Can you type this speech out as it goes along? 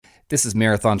This is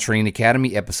Marathon Training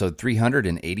Academy, episode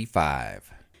 385.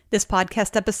 This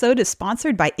podcast episode is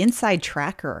sponsored by Inside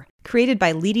Tracker. Created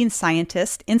by leading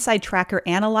scientists, Inside Tracker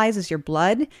analyzes your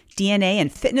blood, DNA, and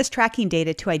fitness tracking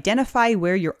data to identify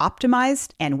where you're optimized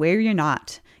and where you're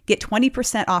not. Get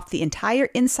 20% off the entire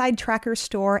Inside Tracker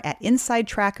store at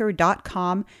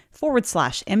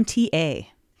insidetracker.com/MTA.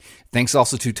 Thanks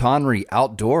also to Tonry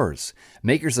Outdoors,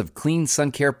 makers of clean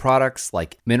sun care products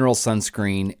like mineral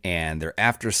sunscreen and their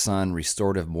After Sun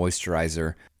restorative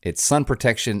moisturizer. It's sun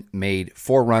protection made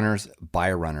for runners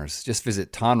by runners. Just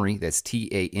visit Tonry, that's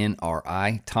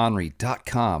T-A-N-R-I,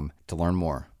 tonry.com to learn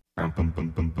more.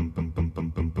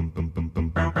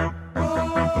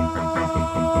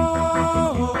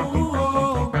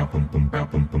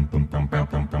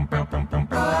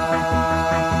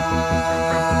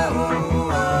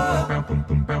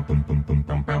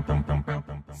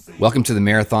 Welcome to the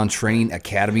Marathon Training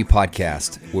Academy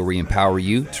podcast, where we empower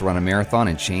you to run a marathon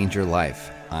and change your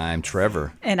life. I'm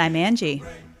Trevor. And I'm Angie.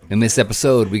 In this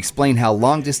episode, we explain how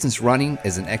long-distance running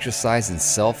is an exercise in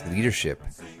self-leadership.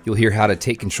 You'll hear how to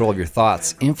take control of your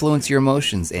thoughts, influence your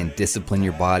emotions, and discipline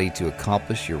your body to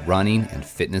accomplish your running and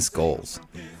fitness goals.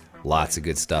 Lots of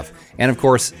good stuff. And of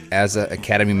course, as an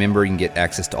Academy member, you can get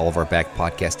access to all of our back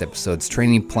podcast episodes,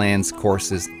 training plans,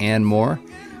 courses, and more.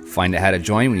 Find out how to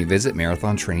join when you visit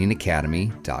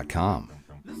marathontrainingacademy.com.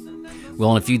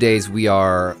 Well, in a few days, we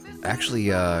are actually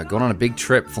going on a big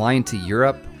trip, flying to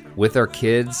Europe with our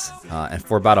kids. And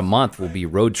for about a month, we'll be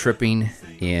road tripping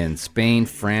in Spain,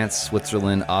 France,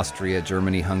 Switzerland, Austria,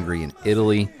 Germany, Hungary, and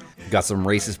Italy. We've got some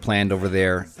races planned over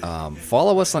there.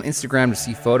 Follow us on Instagram to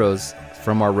see photos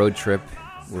from our road trip.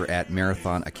 We're at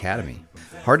Marathon Academy.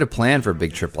 Hard to plan for a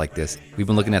big trip like this. We've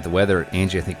been looking at the weather.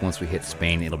 Angie, I think once we hit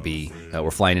Spain, it'll be, we're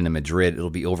flying into Madrid,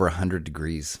 it'll be over 100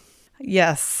 degrees.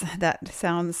 Yes, that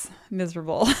sounds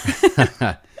miserable.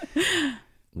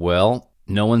 Well,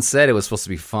 no one said it was supposed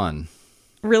to be fun.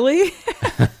 Really?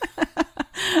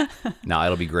 No,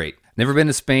 it'll be great. Never been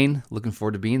to Spain. Looking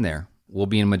forward to being there. We'll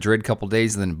be in Madrid a couple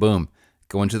days, and then boom,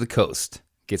 going to the coast.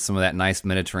 Get some of that nice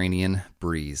Mediterranean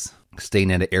breeze.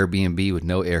 Staying at an Airbnb with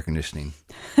no air conditioning.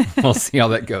 We'll see how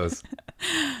that goes.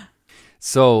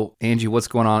 So, Angie, what's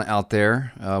going on out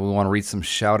there? We want to read some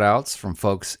shout outs from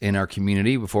folks in our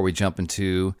community before we jump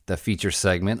into the feature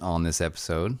segment on this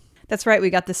episode. That's right. We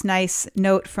got this nice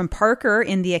note from Parker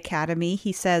in the Academy.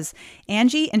 He says,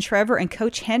 Angie and Trevor and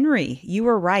Coach Henry, you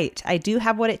were right. I do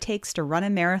have what it takes to run a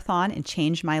marathon and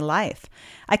change my life.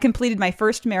 I completed my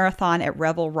first marathon at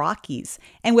Revel Rockies,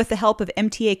 and with the help of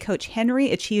MTA Coach Henry,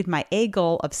 achieved my A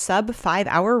goal of sub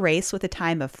 5-hour race with a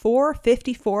time of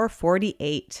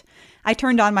 4:54:48. I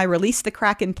turned on my Release the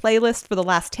Kraken playlist for the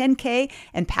last 10K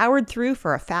and powered through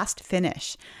for a fast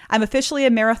finish. I'm officially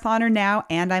a marathoner now,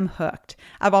 and I'm hooked.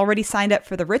 I've already signed up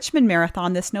for the Richmond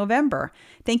Marathon this November.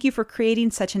 Thank you for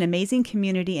creating such an amazing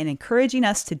community and encouraging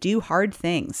us to do hard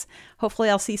things.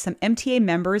 Hopefully I'll see some MTA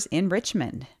members in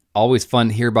Richmond. Always fun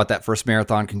to hear about that first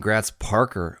marathon. Congrats,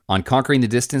 Parker, on conquering the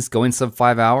distance, going sub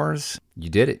 5 hours.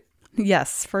 You did it.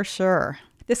 Yes, for sure.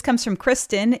 This comes from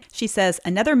Kristen. She says,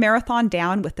 another marathon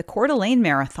down with the Coeur d'Alene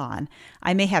Marathon.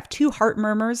 I may have 2 heart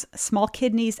murmurs, small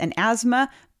kidneys, and asthma,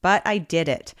 but I did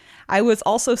it. I was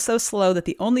also so slow that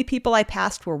the only people I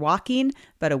passed were walking,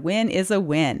 but a win is a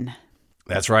win.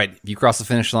 That's right. If you cross the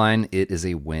finish line, it is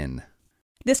a win.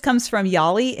 This comes from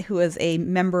Yali, who is a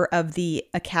member of the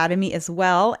Academy as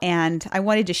well, and I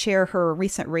wanted to share her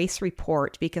recent race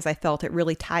report because I felt it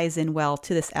really ties in well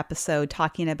to this episode,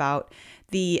 talking about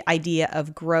the idea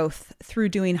of growth through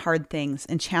doing hard things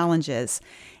and challenges.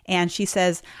 And she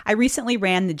says, I recently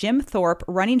ran the Jim Thorpe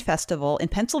Running Festival in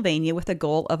Pennsylvania with a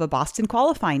goal of a Boston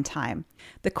qualifying time.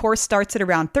 The course starts at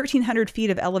around 1,300 feet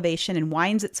of elevation and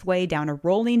winds its way down a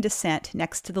rolling descent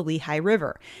next to the Lehigh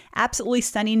River. Absolutely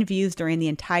stunning views during the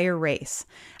entire race.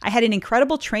 I had an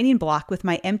incredible training block with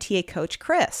my MTA coach,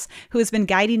 Chris, who has been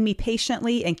guiding me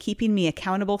patiently and keeping me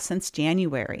accountable since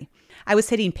January. I was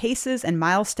hitting paces and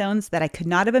milestones that I could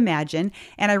not have imagined,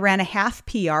 and I ran a half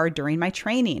PR during my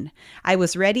training. I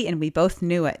was ready, and we both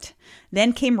knew it.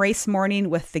 Then came race morning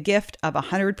with the gift of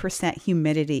 100%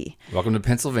 humidity. Welcome to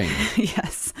Pennsylvania.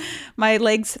 Yes. My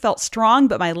legs felt strong,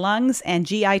 but my lungs and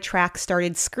GI tract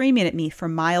started screaming at me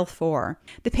from mile 4.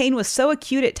 The pain was so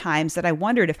acute at times that I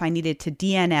wondered if I needed to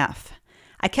DNF.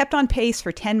 I kept on pace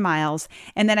for 10 miles,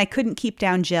 and then I couldn't keep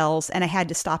down gels, and I had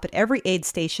to stop at every aid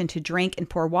station to drink and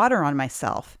pour water on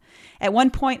myself. At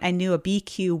one point, I knew a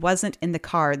BQ wasn't in the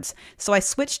cards, so I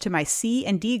switched to my C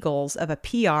and D goals of a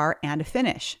PR and a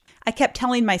finish. I kept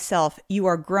telling myself, you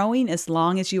are growing as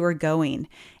long as you are going.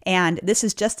 And this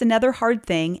is just another hard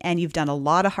thing, and you've done a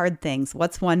lot of hard things.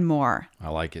 What's one more? I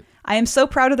like it. I am so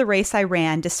proud of the race I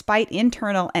ran despite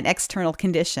internal and external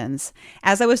conditions.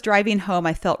 As I was driving home,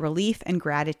 I felt relief and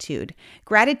gratitude.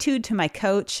 Gratitude to my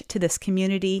coach, to this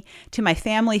community, to my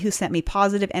family who sent me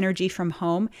positive energy from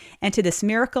home, and to this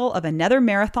miracle of another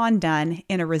marathon done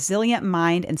in a resilient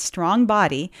mind and strong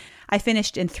body. I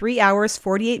finished in 3 hours,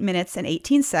 48 minutes, and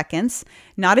 18 seconds.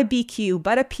 Not a BQ,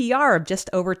 but a PR of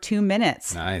just over 2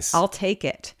 minutes. Nice. I'll take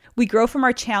it. We grow from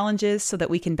our challenges so that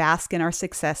we can bask in our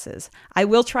successes. I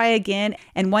will try again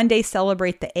and one day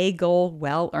celebrate the A goal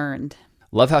well earned.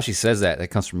 Love how she says that. That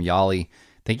comes from Yali.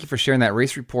 Thank you for sharing that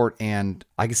race report, and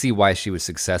I can see why she was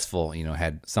successful.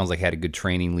 Sounds like had a good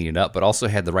training leading up, but also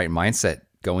had the right mindset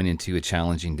going into a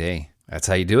challenging day. That's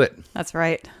how you do it. That's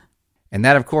right. And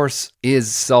that, of course,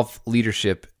 is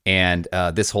self-leadership. And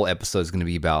this whole episode is going to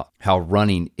be about how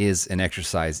running is an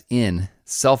exercise in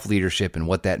self-leadership and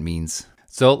what that means.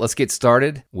 So let's get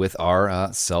started with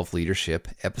our self-leadership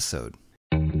episode.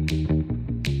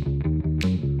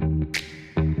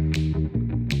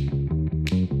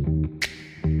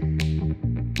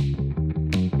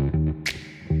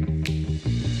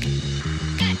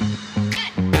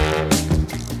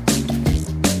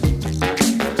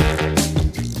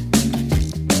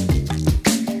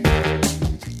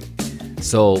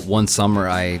 So one summer,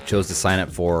 I chose to sign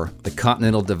up for the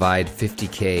Continental Divide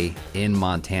 50K in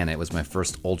Montana. It was my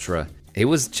first ultra. It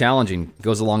was challenging. It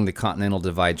goes along the Continental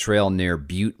Divide Trail near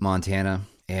Butte, Montana.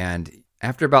 And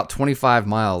after about 25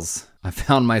 miles, I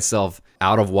found myself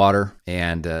out of water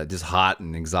and just hot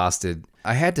and exhausted.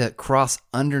 I had to cross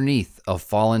underneath a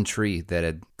fallen tree that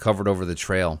had covered over the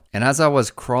trail. And as I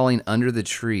was crawling under the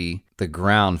tree, the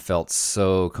ground felt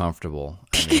so comfortable.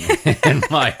 And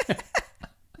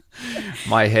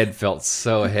my head felt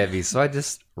so heavy, so I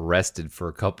just rested for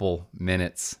a couple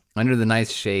minutes under the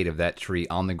nice shade of that tree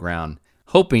on the ground,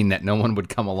 hoping that no one would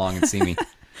come along and see me.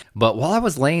 But while I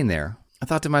was laying there, I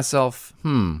thought to myself,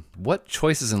 what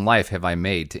choices in life have I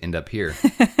made to end up here?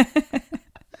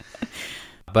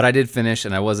 But I did finish,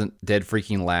 and I wasn't dead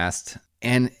freaking last.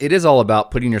 And it is all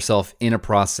about putting yourself in a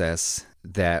process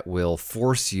that will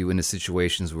force you into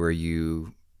situations where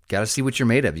you got to see what you're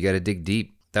made of. You got to dig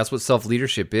deep. That's what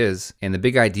self-leadership is. And the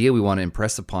big idea we want to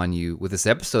impress upon you with this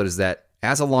episode is that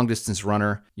as a long-distance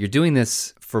runner, you're doing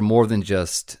this for more than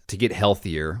just to get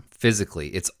healthier physically.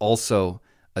 It's also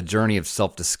a journey of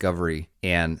self-discovery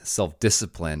and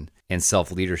self-discipline and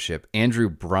self-leadership. Andrew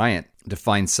Bryant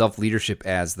defines self-leadership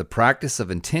as the practice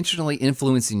of intentionally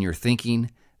influencing your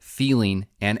thinking, feeling,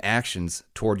 and actions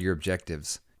toward your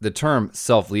objectives. The term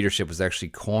self-leadership was actually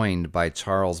coined by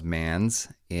Charles Manns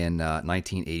in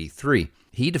 1983.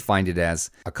 He defined it as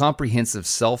a comprehensive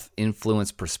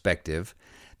self-influence perspective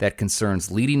that concerns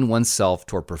leading oneself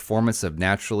toward performance of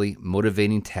naturally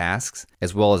motivating tasks,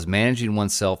 as well as managing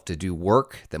oneself to do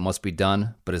work that must be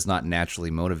done but is not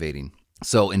naturally motivating.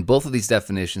 So in both of these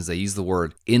definitions, they use the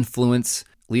word influence.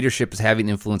 Leadership is having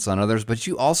influence on others, but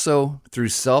you also, through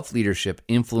self-leadership,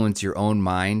 influence your own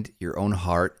mind, your own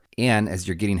heart, and as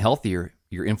you're getting healthier,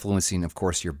 you're influencing, of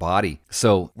course, your body.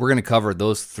 So we're going to cover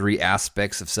those three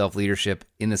aspects of self-leadership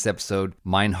in this episode: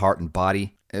 mind, heart, and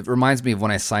body. It reminds me of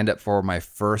when I signed up for my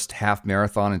first half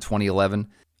marathon in 2011.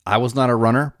 I was not a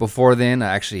runner before then.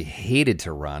 I actually hated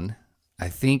to run. I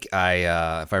think if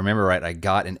I remember right, I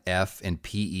got an F in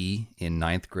PE in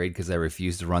 9th grade because I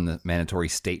refused to run the mandatory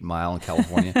state mile in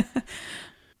California.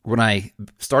 When I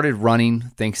started running,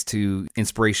 thanks to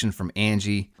inspiration from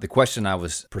Angie, the question I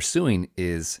was pursuing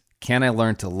is, can I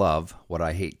learn to love what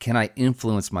I hate? Can I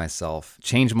influence myself,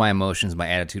 change my emotions, my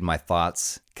attitude, my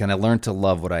thoughts? Can I learn to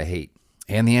love what I hate?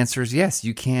 And the answer is yes,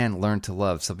 you can learn to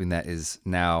love something that is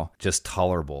now just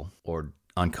tolerable or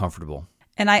uncomfortable.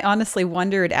 And I honestly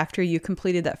wondered after you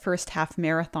completed that first half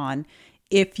marathon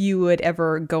if you would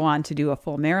ever go on to do a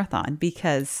full marathon,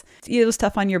 because it was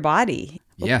tough on your body.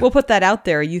 Yeah. We'll put that out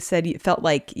there. You said you felt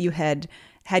like you had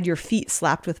your feet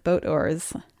slapped with boat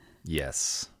oars.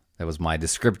 Yes. That was my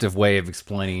descriptive way of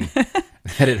explaining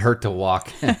that it hurt to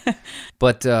walk.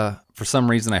 But for some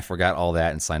reason, I forgot all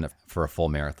that and signed up for a full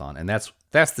marathon. And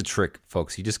that's the trick,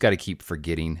 folks. You just got to keep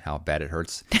forgetting how bad it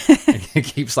hurts and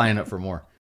keep signing up for more.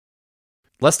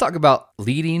 Let's talk about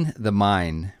leading the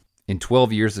mind. In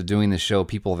 12 years of doing this show,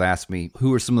 people have asked me,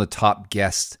 who are some of the top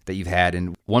guests that you've had?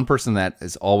 And one person that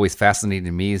is always fascinating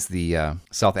to me is the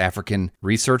South African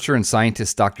researcher and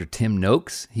scientist, Dr. Tim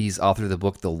Noakes. He's author of the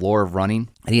book, The Lore of Running,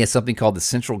 and he has something called the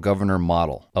Central Governor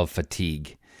Model of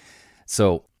Fatigue.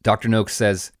 So Dr. Noakes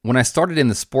says, when I started in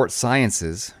the sports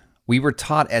sciences, We were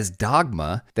taught as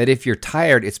dogma that if you're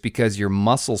tired, it's because your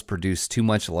muscles produce too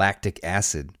much lactic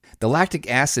acid. The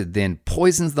lactic acid then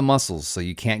poisons the muscles so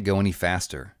you can't go any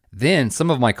faster. Then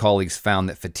some of my colleagues found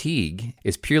that fatigue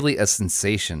is purely a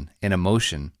sensation, an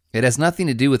emotion. It has nothing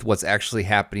to do with what's actually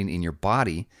happening in your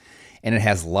body, and it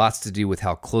has lots to do with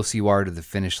how close you are to the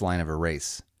finish line of a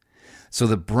race. So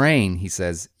the brain, he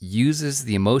says, uses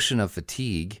the emotion of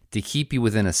fatigue to keep you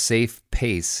within a safe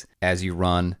pace as you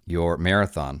run your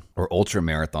marathon or ultra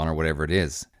marathon or whatever it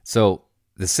is. So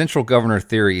the central governor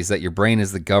theory is that your brain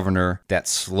is the governor that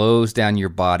slows down your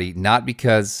body, not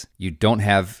because you don't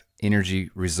have energy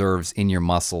reserves in your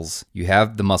muscles. You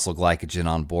have the muscle glycogen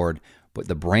on board, but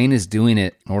the brain is doing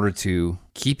it in order to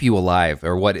keep you alive,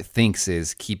 or what it thinks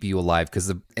is keep you alive,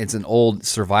 because it's an old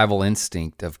survival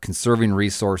instinct of conserving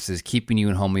resources, keeping you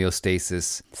in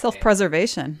homeostasis.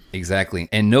 Self-preservation. Exactly.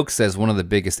 And Noakes says one of the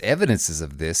biggest evidences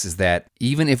of this is that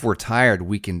even if we're tired,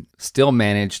 we can still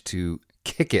manage to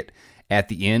kick it at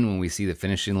the end when we see the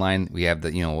finishing line. We have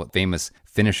the famous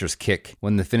finisher's kick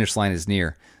when the finish line is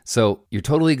near. So you're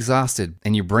totally exhausted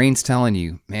and your brain's telling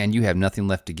you, man, you have nothing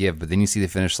left to give. But then you see the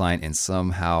finish line and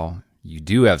somehow you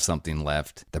do have something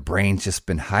left. The brain's just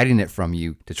been hiding it from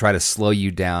you to try to slow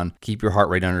you down, keep your heart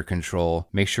rate under control,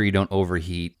 make sure you don't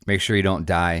overheat, make sure you don't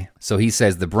die. So he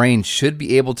says the brain should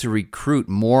be able to recruit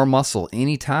more muscle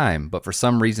anytime, but for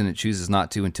some reason it chooses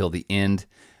not to until the end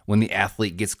when the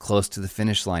athlete gets close to the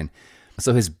finish line.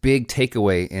 So his big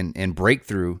takeaway and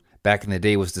breakthrough back in the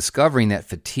day was discovering that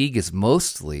fatigue is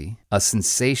mostly a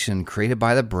sensation created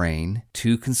by the brain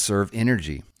to conserve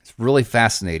energy. It's really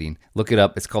fascinating. Look it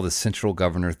up. It's called the central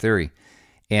governor theory.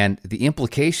 And the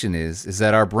implication is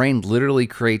that our brain literally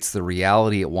creates the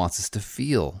reality it wants us to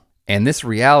feel. And this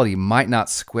reality might not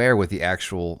square with the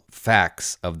actual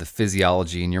facts of the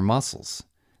physiology in your muscles.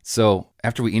 So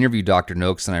after we interviewed Dr.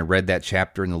 Noakes and I read that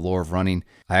chapter in The Lore of Running,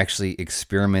 I actually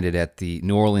experimented at the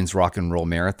New Orleans Rock and Roll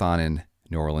Marathon in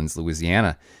New Orleans,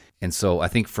 Louisiana. And so I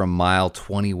think from mile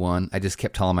 21, I just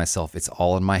kept telling myself, it's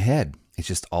all in my head. It's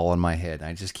just all in my head.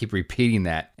 I just keep repeating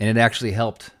that. And it actually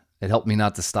helped. It helped me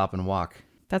not to stop and walk.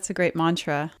 That's a great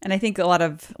mantra. And I think a lot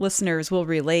of listeners will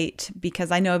relate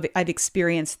because I know I've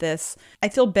experienced this. I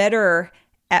feel better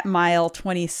at mile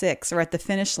 26 or at the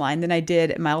finish line than I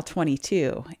did at mile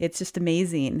 22. It's just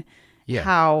amazing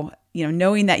how,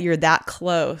 knowing that you're that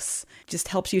close just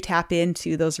helps you tap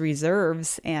into those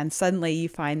reserves. And suddenly you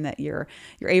find that you're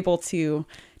able to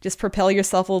just propel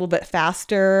yourself a little bit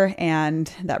faster.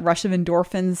 And that rush of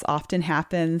endorphins often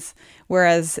happens.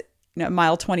 Whereas,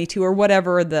 mile 22 or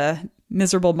whatever the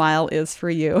miserable mile is for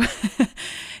you,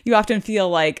 you often feel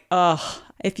like,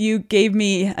 if you gave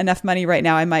me enough money right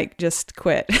now, I might just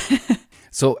quit.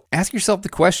 So ask yourself the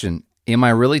question, am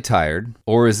I really tired,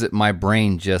 or is it my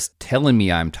brain just telling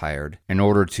me I'm tired in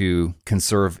order to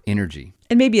conserve energy?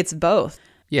 And maybe it's both.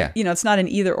 Yeah. It's not an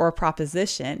either or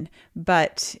proposition,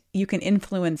 but you can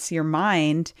influence your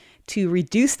mind to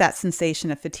reduce that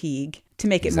sensation of fatigue to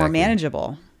make it more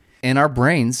manageable. And our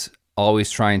brains,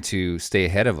 always trying to stay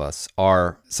ahead of us,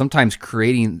 are sometimes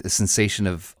creating the sensation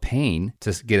of pain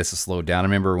to get us to slow down. I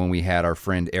remember when we had our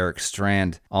friend Eric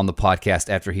Strand on the podcast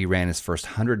after he ran his first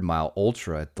 100-mile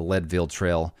ultra at the Leadville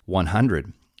Trail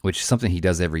 100, which is something he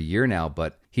does every year now.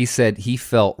 But he said he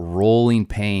felt rolling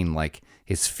pain, like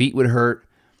his feet would hurt,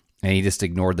 and he just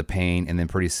ignored the pain. And then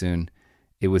pretty soon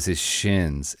it was his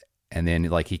shins. And then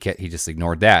he just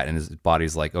ignored that. And his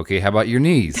body's like, okay, how about your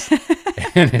knees?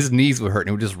 And his knees would hurt and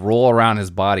it would just roll around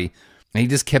his body. And he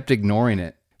just kept ignoring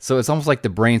it. So it's almost like the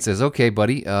brain says, okay,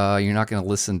 buddy, you're not going to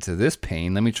listen to this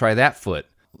pain. Let me try that foot.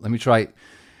 Let me try.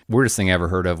 Weirdest thing I ever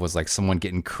heard of was like someone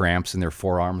getting cramps in their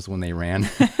forearms when they ran.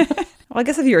 Well, I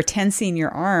guess if you're tensing your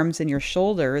arms and your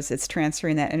shoulders, it's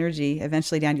transferring that energy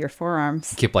eventually down to your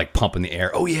forearms. Keep like pumping the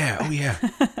air. Oh yeah, oh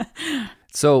yeah.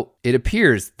 So it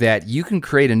appears that you can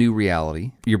create a new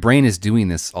reality. Your brain is doing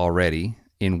this already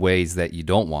in ways that you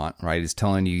don't want, right? It's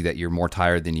telling you that you're more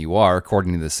tired than you are,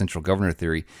 according to the central governor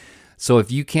theory. So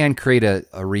if you can create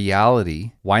a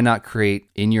reality, why not create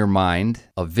in your mind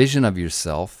a vision of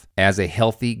yourself as a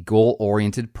healthy,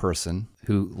 goal-oriented person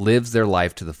who lives their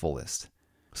life to the fullest?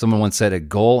 Someone once said a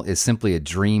goal is simply a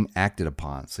dream acted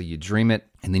upon. So you dream it,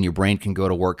 and then your brain can go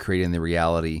to work creating the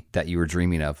reality that you were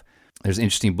dreaming of. There's an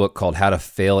interesting book called How to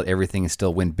Fail at Everything and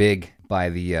Still Win Big by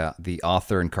the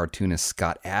author and cartoonist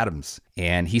Scott Adams.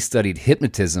 And he studied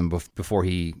hypnotism before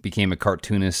he became a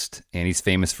cartoonist, and he's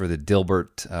famous for the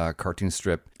Dilbert cartoon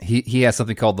strip. He has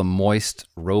something called the moist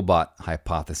robot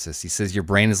hypothesis. He says your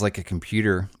brain is like a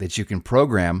computer that you can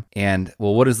program. And,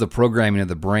 well, what is the programming of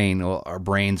the brain? Well, our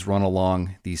brains run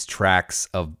along these tracks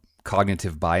of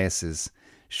cognitive biases,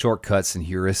 shortcuts and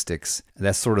heuristics.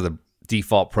 That's sort of the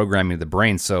default programming of the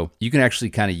brain. So you can actually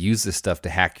kind of use this stuff to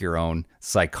hack your own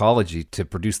psychology to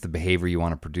produce the behavior you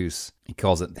want to produce. He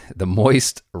calls it the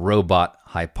moist robot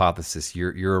hypothesis.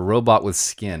 You're a robot with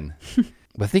skin.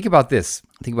 But think about this.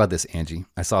 Think about this, Angie.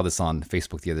 I saw this on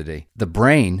Facebook the other day. The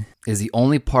brain is the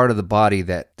only part of the body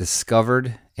that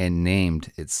discovered and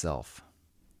named itself.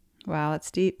 Wow,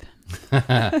 that's deep.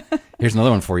 Here's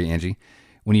another one for you, Angie.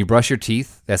 When you brush your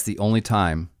teeth, that's the only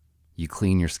time you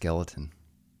clean your skeleton.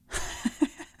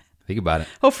 Think about it.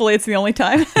 Hopefully it's the only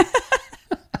time.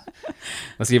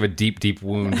 Unless you have a deep, deep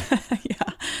wound. Yeah.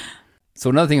 So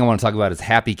another thing I want to talk about is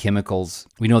happy chemicals.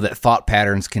 We know that thought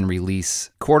patterns can release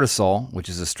cortisol, which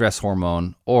is a stress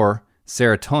hormone, or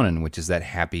serotonin, which is that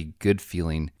happy, good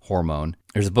feeling hormone.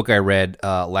 There's a book I read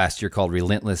last year called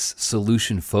Relentless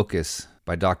Solution Focus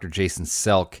by Dr. Jason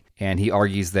Selk, and he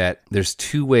argues that there's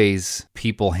two ways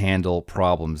people handle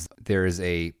problems. There is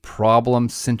a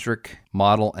problem-centric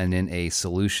model and then a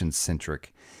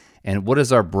solution-centric. And what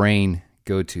does our brain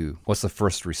go to? What's the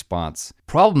first response?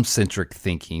 Problem-centric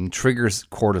thinking triggers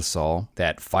cortisol,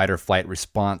 that fight or flight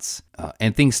response,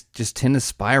 and things just tend to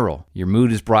spiral. Your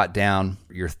mood is brought down,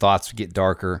 your thoughts get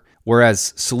darker.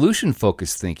 Whereas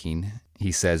solution-focused thinking,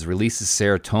 he says, releases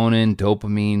serotonin,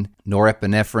 dopamine,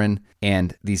 norepinephrine,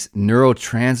 and these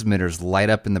neurotransmitters light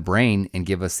up in the brain and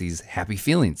give us these happy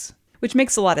feelings. Which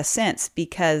makes a lot of sense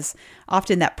because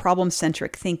often that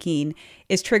problem-centric thinking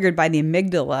is triggered by the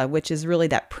amygdala, which is really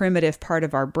that primitive part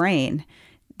of our brain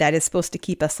that is supposed to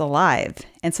keep us alive.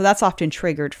 And so that's often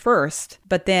triggered first.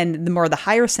 But then the more the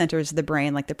higher centers of the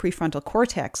brain, like the prefrontal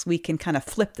cortex, we can kind of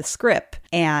flip the script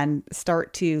and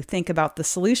start to think about the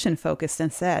solution focused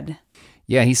instead.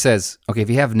 Yeah, he says, okay, if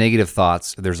you have negative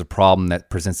thoughts, there's a problem that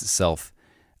presents itself,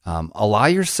 allow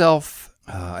yourself,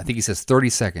 I think he says 30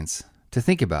 seconds to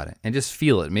think about it and just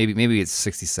feel it. Maybe it's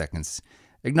 60 seconds.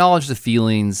 Acknowledge the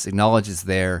feelings, acknowledge it's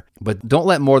there, but don't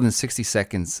let more than 60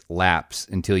 seconds lapse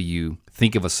until you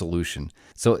think of a solution.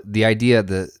 So the idea,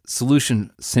 the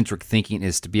solution-centric thinking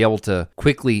is to be able to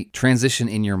quickly transition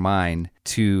in your mind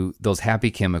to those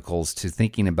happy chemicals, to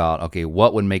thinking about, okay,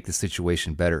 what would make the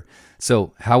situation better?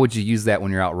 So how would you use that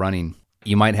when you're out running?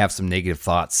 You might have some negative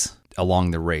thoughts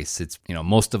along the race. It's,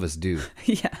 most of us do.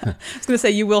 Yeah. I was going to say,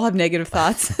 you will have negative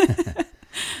thoughts.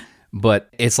 But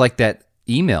it's like that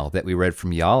email that we read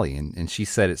from Yali, and she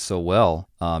said it so well.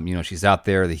 She's out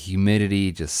there, the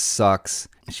humidity just sucks.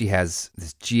 She has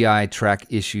this GI tract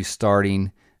issue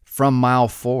starting from mile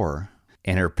 4,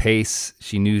 and her pace,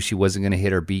 she knew she wasn't going to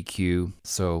hit her BQ.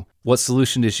 So what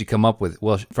solution did she come up with?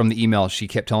 Well, from the email, she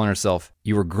kept telling herself,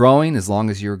 you were growing as long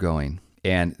as you were going.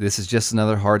 And this is just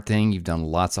another hard thing. You've done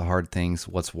lots of hard things.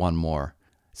 What's one more?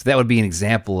 So that would be an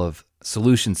example of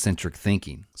solution-centric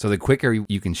thinking. So the quicker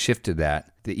you can shift to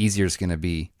that, the easier it's going to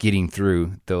be getting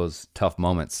through those tough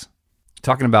moments.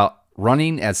 Talking about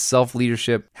running as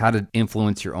self-leadership, how to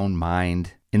influence your own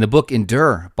mind. In the book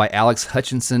Endure by Alex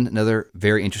Hutchinson, another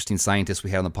very interesting scientist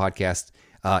we had on the podcast,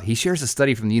 he shares a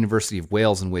study from the University of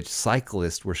Wales in which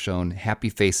cyclists were shown happy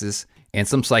faces and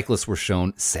some cyclists were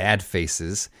shown sad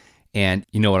faces. And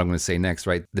you know what I'm going to say next,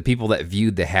 right? The people that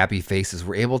viewed the happy faces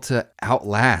were able to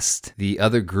outlast the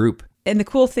other group. And the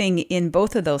cool thing in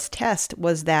both of those tests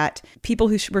was that people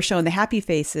who were shown the happy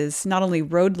faces not only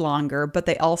rode longer, but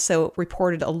they also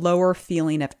reported a lower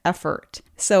feeling of effort.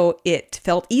 So it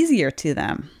felt easier to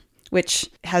them,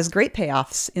 which has great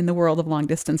payoffs in the world of long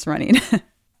distance running.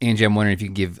 Angie, I'm wondering if you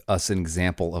can give us an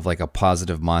example of like a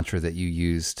positive mantra that you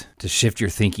used to shift your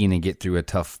thinking and get through a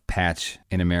tough patch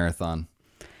in a marathon.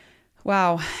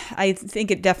 Wow. I think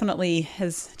it definitely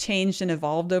has changed and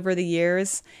evolved over the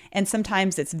years. And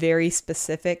sometimes it's very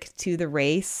specific to the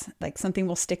race. Like something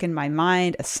will stick in my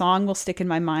mind, a song will stick in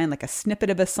my mind, like a snippet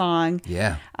of a song.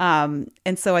 Yeah.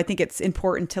 And so I think it's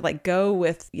important to like go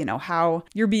with, how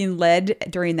you're being led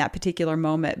during that particular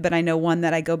moment. But I know one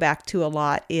that I go back to a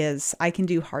lot is I can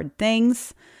do hard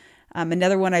things.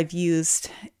 Another one I've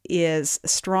used is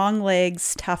strong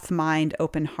legs, tough mind,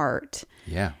 open heart.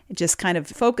 Yeah. Just kind of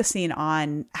focusing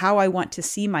on how I want to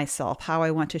see myself, how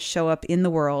I want to show up in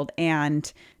the world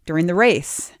and during the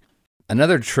race.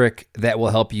 Another trick that will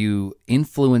help you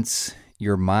influence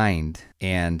your mind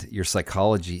and your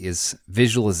psychology is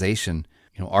visualization.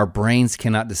 Our brains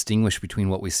cannot distinguish between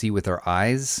what we see with our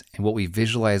eyes and what we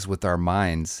visualize with our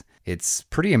minds. It's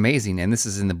pretty amazing, and this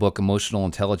is in the book Emotional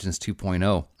Intelligence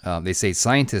 2.0. They say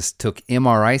scientists took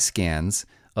MRI scans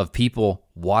of people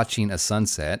watching a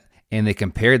sunset, and they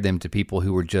compared them to people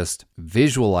who were just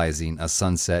visualizing a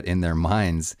sunset in their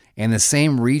minds, and the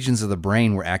same regions of the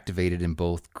brain were activated in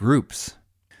both groups.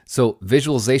 So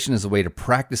visualization is a way to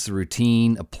practice a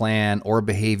routine, a plan, or a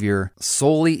behavior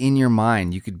solely in your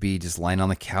mind. You could be just lying on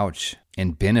the couch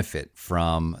and benefit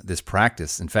from this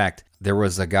practice. In fact, there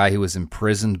was a guy who was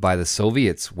imprisoned by the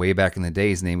Soviets way back in the day.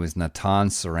 His name was Natan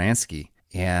Saransky.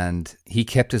 And he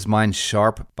kept his mind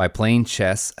sharp by playing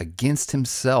chess against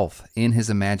himself in his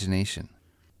imagination.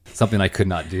 Something I could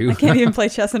not do. I can't even play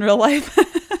chess in real life.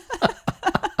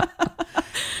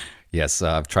 Yes,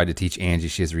 I've tried to teach Angie.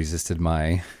 She has resisted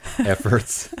my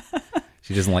efforts.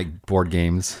 She doesn't like board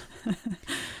games.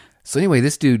 So anyway,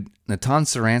 this dude, Natan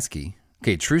Saransky,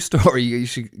 okay, true story, you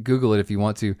should Google it if you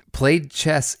want to, played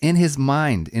chess in his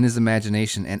mind, in his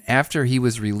imagination. And after he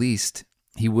was released,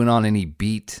 he went on and he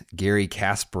beat Garry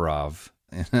Kasparov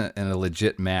in a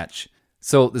legit match.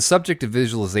 So the subject of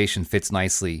visualization fits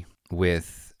nicely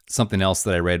with something else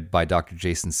that I read by Dr.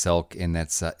 Jason Selk, and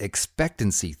that's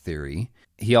expectancy theory.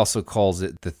 He also calls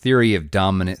it the theory of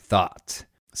dominant thought.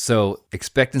 So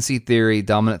expectancy theory,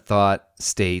 dominant thought,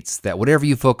 states that whatever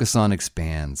you focus on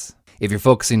expands. If you're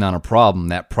focusing on a problem,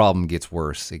 that problem gets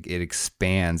worse. It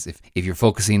expands. If you're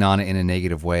focusing on it in a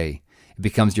negative way, it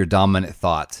becomes your dominant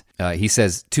thought. He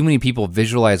says too many people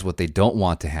visualize what they don't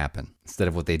want to happen instead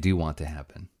of what they do want to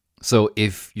happen. So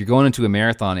if you're going into a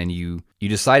marathon and you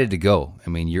decided to go, I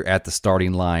mean, you're at the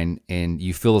starting line and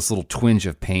you feel this little twinge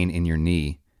of pain in your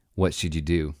knee, what should you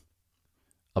do?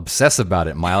 Obsess about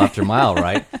it mile after mile,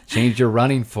 right? Change your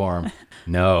running form.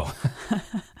 No,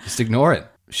 just ignore it.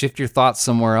 Shift your thoughts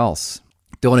somewhere else.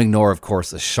 Don't ignore, of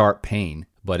course, a sharp pain.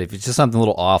 But if it's just something a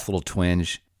little off, a little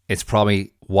twinge, it's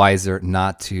probably wiser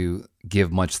not to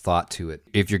give much thought to it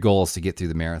if your goal is to get through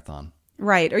the marathon.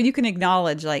 Right. Or you can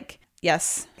acknowledge, like,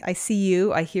 yes, I see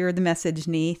you. I hear the message,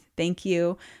 Neith. Thank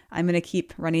you. I'm going to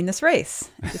keep running this race.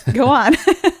 Just go on.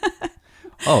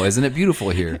 Oh, isn't it beautiful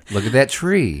here? Look at that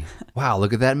tree. Wow,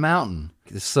 look at that mountain.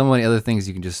 There's so many other things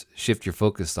you can just shift your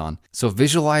focus on. So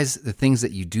visualize the things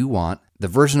that you do want, the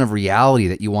version of reality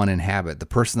that you want to inhabit, the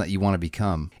person that you want to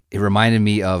become. It reminded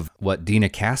me of what Dina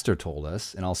Castor told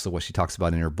us, and also what she talks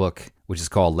about in her book, which is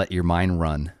called Let Your Mind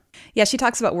Run. Yeah, she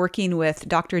talks about working with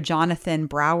Dr. Jonathan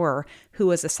Brower, who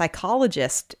was a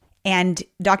psychologist. And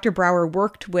Dr. Brower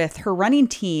worked with her running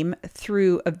team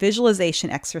through a visualization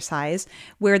exercise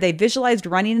where they visualized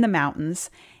running in the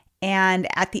mountains. And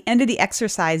at the end of the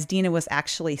exercise, Dina was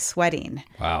actually sweating.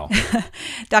 Wow.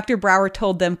 Dr. Brower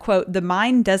told them, quote, "The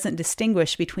mind doesn't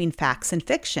distinguish between facts and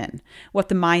fiction. What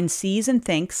the mind sees and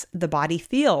thinks, the body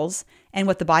feels. And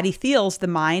what the body feels, the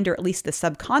mind, or at least the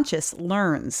subconscious,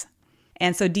 learns."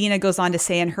 And so Dina goes on to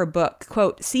say in her book,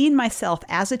 quote, "Seeing myself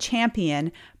as a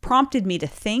champion prompted me to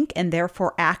think and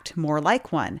therefore act more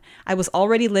like one. I was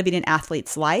already living an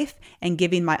athlete's life and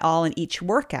giving my all in each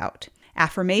workout.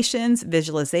 Affirmations,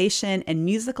 visualization, and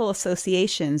musical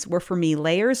associations were for me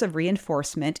layers of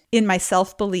reinforcement in my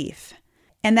self-belief."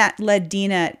 And that led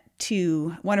Dina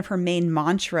to one of her main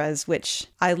mantras, which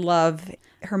I love.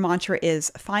 Her mantra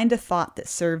is, "Find a thought that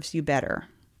serves you better."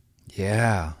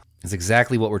 Yeah. It's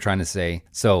exactly what we're trying to say.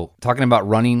 So talking about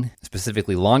running,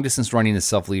 specifically long distance running is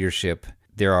self-leadership.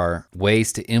 There are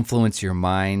ways to influence your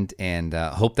mind, and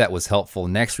hope that was helpful.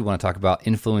 Next, we want to talk about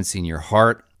influencing your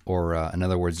heart, or in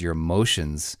other words, your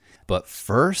emotions. But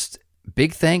first,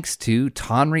 big thanks to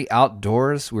Tonry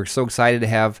Outdoors. We're so excited to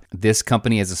have this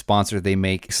company as a sponsor. They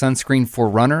make sunscreen for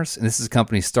runners, and this is a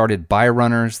company started by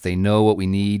runners. They know what we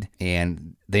need,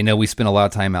 and they know we spend a lot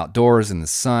of time outdoors in the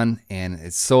sun, and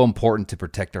it's so important to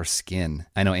protect our skin.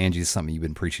 I know, Angie, this is something you've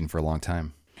been preaching for a long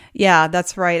time. Yeah,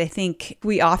 that's right. I think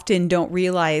we often don't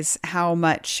realize how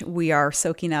much we are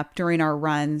soaking up during our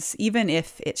runs. Even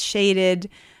if it's shaded,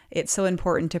 it's so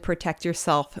important to protect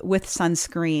yourself with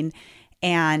sunscreen,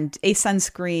 and a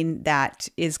sunscreen that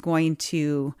is going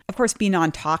to, of course, be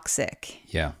non-toxic.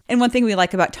 Yeah. And one thing we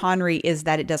like about Tonry is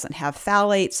that it doesn't have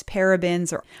phthalates,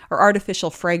 parabens, or artificial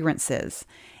fragrances.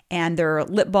 And their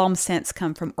lip balm scents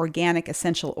come from organic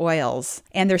essential oils.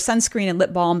 And their sunscreen and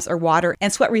lip balms are water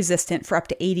and sweat resistant for up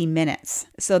to 80 minutes.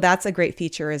 So that's a great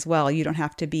feature as well. You don't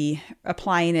have to be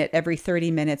applying it every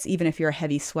 30 minutes, even if you're a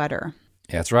heavy sweater.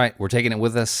 Yeah, that's right. We're taking it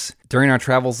with us. During our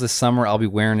travels this summer, I'll be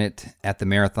wearing it at the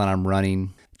marathon I'm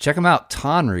running. Check them out,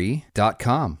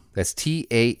 tonry.com. That's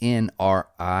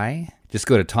Tanri. Just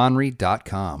go to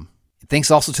tonry.com.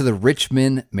 Thanks also to the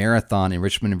Richmond Marathon in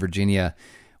Richmond, Virginia.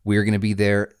 We're going to be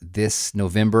there this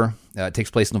November. It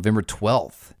takes place November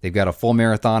 12th. They've got a full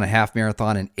marathon, a half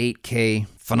marathon, and 8K.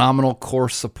 Phenomenal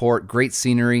course support, great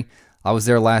scenery. I was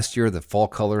there last year. The fall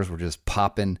colors were just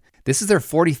popping. This is their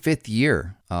 45th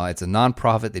year. It's a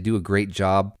nonprofit. They do a great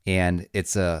job, and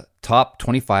it's a top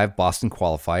 25 Boston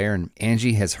qualifier. And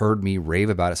Angie has heard me rave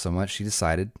about it so much, she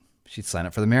decided she'd sign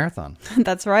up for the marathon.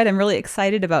 That's right. I'm really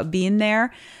excited about being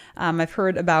there. I've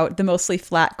heard about the mostly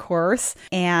flat course.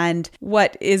 And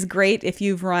what is great if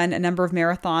you've run a number of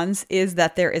marathons is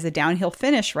that there is a downhill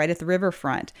finish right at the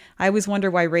riverfront. I always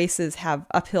wonder why races have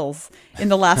uphills in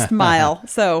the last mile.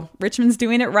 So Richmond's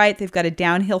doing it right. They've got a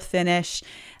downhill finish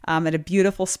at a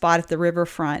beautiful spot at the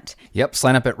riverfront. Yep.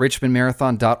 Sign up at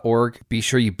richmondmarathon.org. Be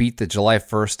sure you beat the July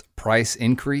 1st price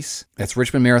increase. That's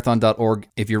richmondmarathon.org.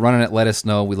 If you're running it, let us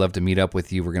know. We'd love to meet up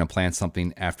with you. We're going to plan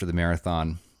something after the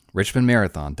marathon.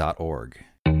 richmondmarathon.org.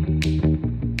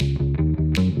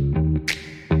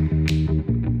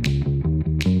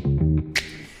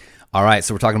 All right,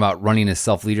 so we're talking about running as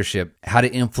self-leadership, how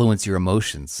to influence your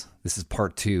emotions. This is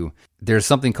part 2. There's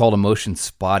something called emotion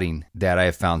spotting that I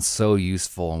have found so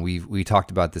useful, and we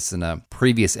talked about this in a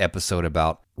previous episode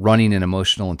about running and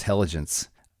emotional intelligence.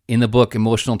 In the book,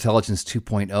 Emotional Intelligence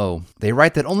 2.0, they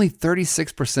write that only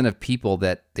 36% of people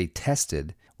that they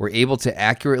tested were able to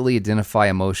accurately identify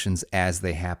emotions as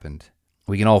they happened.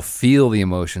 We can all feel the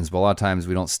emotions, but a lot of times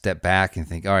we don't step back and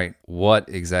think, all right, what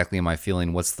exactly am I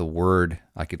feeling? What's the word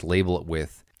I could label it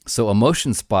with? So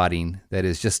emotion spotting, that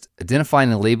is just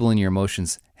identifying and labeling your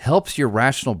emotions, helps your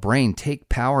rational brain take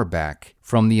power back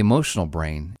from the emotional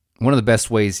brain. One of the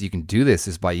best ways you can do this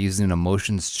is by using an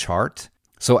emotions chart.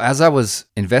 So as I was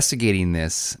investigating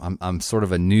this, I'm sort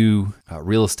of a new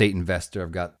real estate investor.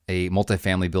 I've got a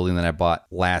multifamily building that I bought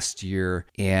last year,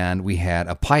 and we had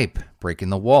a pipe break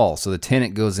in the wall. So the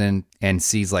tenant goes in and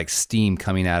sees like steam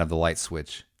coming out of the light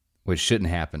switch, which shouldn't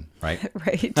happen, right?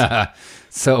 Right.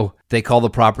 So they call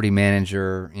the property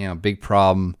manager, big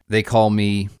problem. They call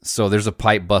me. So there's a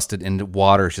pipe busted and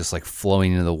water is just like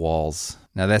flowing into the walls.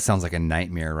 Now that sounds like a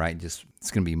nightmare, right? It's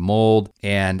going to be mold.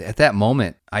 And at that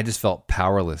moment, I just felt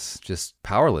powerless, just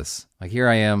powerless. Like here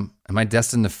I am. Am I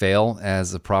destined to fail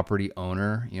as a property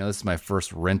owner? This is my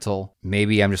first rental.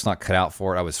 Maybe I'm just not cut out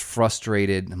for it. I was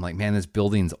frustrated. I'm like, man, this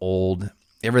building's old.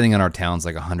 Everything in our town's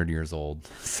like 100 years old.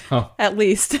 So at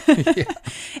least.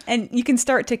 And you can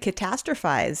start to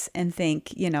catastrophize and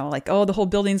think, like, oh, the whole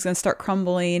building's going to start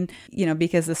crumbling,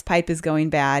 because this pipe is going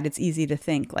bad. It's easy to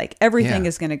think like everything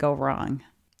is going to go wrong.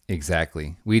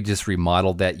 Exactly. We just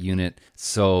remodeled that unit.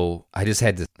 So I just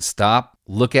had to stop,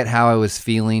 look at how I was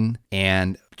feeling,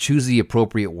 and choose the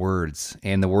appropriate words.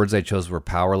 And the words I chose were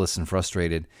powerless and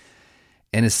frustrated.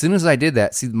 And as soon as I did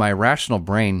that, my rational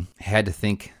brain had to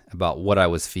think about what I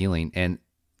was feeling. And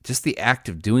just the act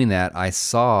of doing that, I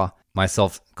saw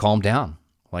myself calm down,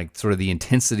 like sort of the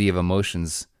intensity of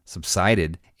emotions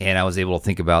subsided, and I was able to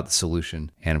think about the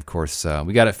solution. And of course,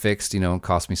 we got it fixed. It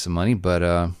cost me some money,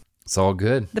 but it's all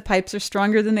good. The pipes are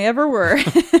stronger than they ever were.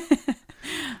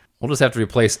 We'll just have to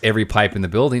replace every pipe in the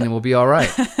building and we'll be all right.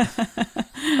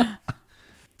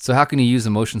 So how can you use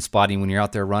emotion spotting when you're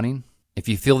out there running? If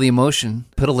you feel the emotion,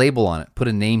 put a label on it, put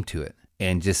a name to it,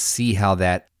 and just see how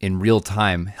that in real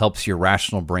time helps your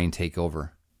rational brain take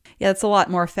over. Yeah, it's a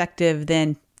lot more effective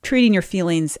than treating your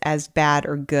feelings as bad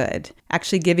or good,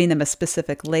 actually giving them a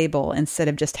specific label instead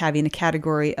of just having a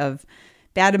category of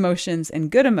bad emotions and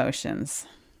good emotions.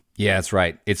 Yeah, that's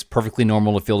right. It's perfectly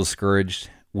normal to feel discouraged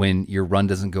when your run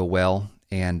doesn't go well.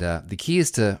 And the key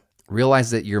is to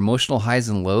realize that your emotional highs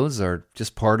and lows are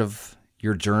just part of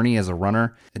your journey as a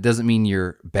runner. It doesn't mean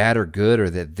you're bad or good or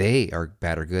that they are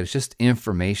bad or good. It's just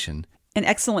information. An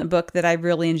excellent book that I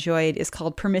really enjoyed is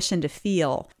called Permission to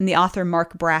Feel. And the author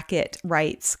Mark Brackett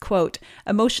writes, quote,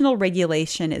 "Emotional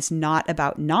regulation is not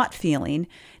about not feeling.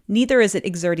 Neither is it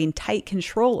exerting tight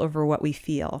control over what we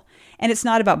feel. And it's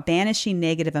not about banishing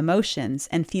negative emotions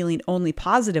and feeling only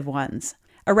positive ones.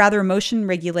 Or rather, emotion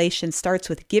regulation starts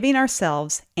with giving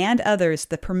ourselves and others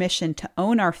the permission to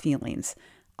own our feelings,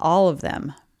 all of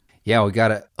them." Yeah, we got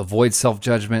to avoid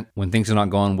self-judgment when things are not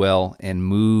going well and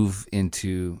move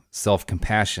into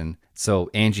self-compassion. So,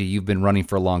 Angie, you've been running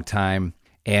for a long time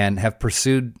and have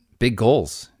pursued big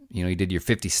goals. You did your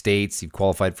 50 states, you've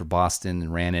qualified for Boston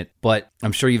and ran it, but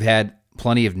I'm sure you've had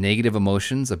plenty of negative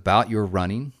emotions about your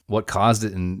running. What caused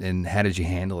it and how did you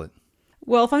handle it?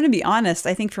 Well, if I'm going to be honest,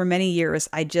 I think for many years,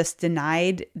 I just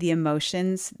denied the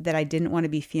emotions that I didn't want to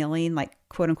be feeling, like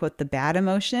quote unquote, the bad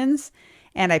emotions.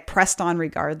 And I pressed on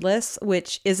regardless,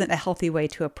 which isn't a healthy way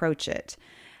to approach it.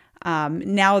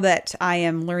 Now that I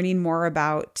am learning more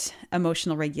about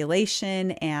emotional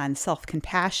regulation and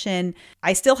self-compassion,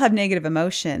 I still have negative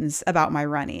emotions about my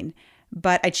running,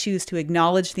 but I choose to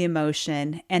acknowledge the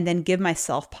emotion and then give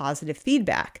myself positive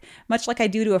feedback, much like I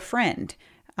do to a friend.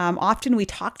 Often we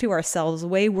talk to ourselves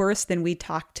way worse than we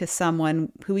talk to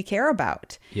someone who we care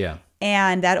about. Yeah.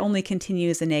 And that only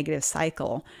continues a negative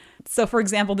cycle. So for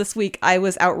example, this week I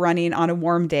was out running on a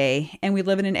warm day, and we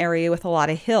live in an area with a lot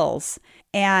of hills,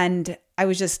 and I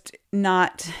was just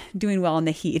not doing well in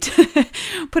the heat,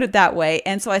 put it that way.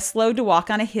 And so I slowed to walk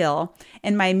on a hill,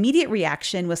 and my immediate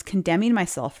reaction was condemning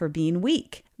myself for being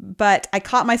weak. But I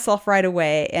caught myself right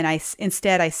away, and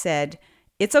instead I said,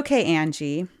 "It's okay,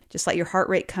 Angie. Just let your heart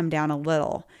rate come down a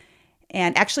little."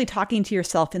 And actually talking to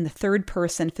yourself in the third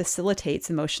person facilitates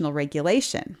emotional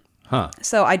regulation.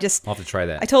 So I'll have to try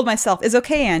that. I told myself, "It's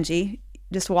okay, Angie.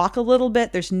 Just walk a little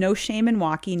bit. There's no shame in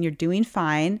walking. You're doing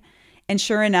fine." And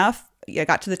sure enough, I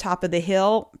got to the top of the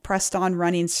hill, pressed on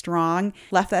running strong,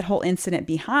 left that whole incident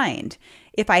behind.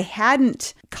 If I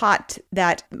hadn't caught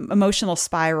that emotional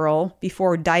spiral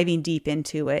before diving deep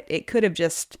into it, it could have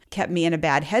just kept me in a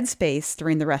bad headspace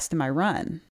during the rest of my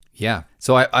run. Yeah.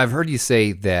 So I've heard you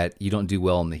say that you don't do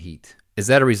well in the heat. Is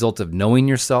that a result of knowing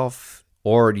yourself,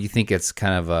 or do you think it's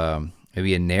kind of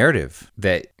maybe a narrative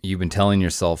that you've been telling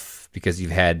yourself because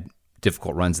you've had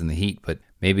difficult runs in the heat, but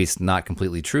maybe it's not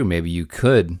completely true? Maybe you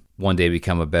could one day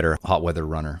become a better hot weather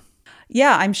runner.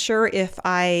 Yeah, I'm sure if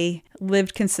I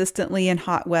lived consistently in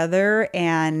hot weather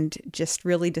and just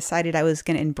really decided I was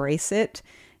going to embrace it,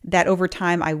 that over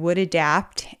time I would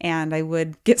adapt and I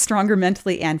would get stronger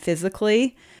mentally and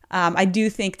physically. I do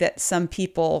think that some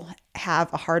people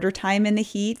have a harder time in the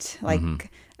heat. Like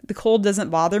the cold doesn't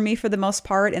bother me for the most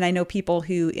part. And I know people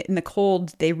who in the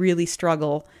cold, they really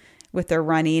struggle with their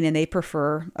running and they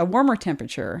prefer a warmer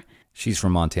temperature. She's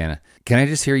from Montana. Can I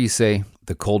just hear you say,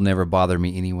 "The cold never bothered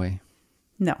me anyway"?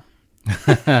 No.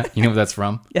 You know where that's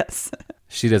from? Yes.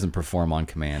 She doesn't perform on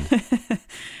command.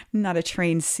 Not a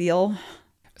trained SEAL.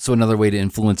 So another way to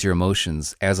influence your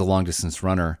emotions as a long-distance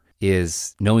runner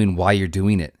is knowing why you're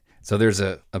doing it. So there's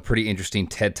a pretty interesting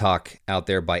TED Talk out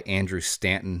there by Andrew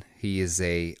Stanton. He is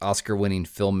a Oscar-winning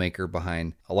filmmaker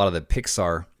behind a lot of the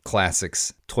Pixar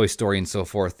classics, Toy Story and so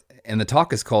forth. And the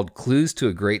talk is called Clues to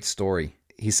a Great Story.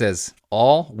 He says,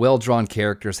 all well-drawn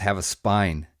characters have a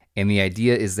spine. And the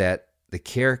idea is that the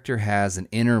character has an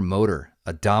inner motor,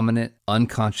 a dominant,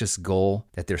 unconscious goal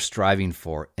that they're striving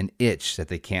for, an itch that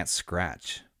they can't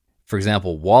scratch. For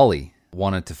example, Wall-E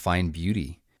wanted to find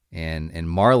beauty. And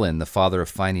Marlin, the father of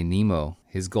Finding Nemo,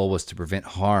 his goal was to prevent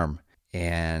harm.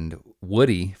 And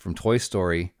Woody from Toy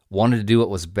Story wanted to do what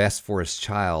was best for his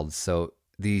child. So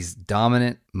these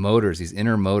dominant motors, these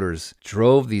inner motors,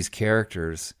 drove these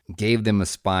characters, gave them a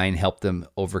spine, helped them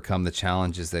overcome the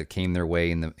challenges that came their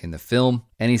way in the film.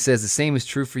 And he says the same is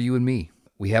true for you and me.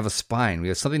 We have a spine. We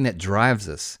have something that drives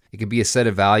us. It could be a set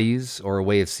of values or a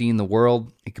way of seeing the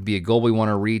world. It could be a goal we want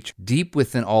to reach. Deep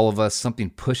within all of us,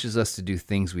 something pushes us to do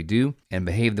things we do and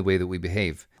behave the way that we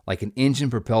behave. Like an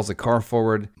engine propels a car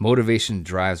forward, motivation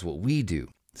drives what we do.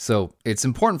 So it's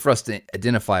important for us to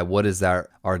identify what is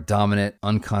our dominant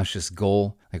unconscious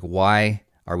goal. Like, why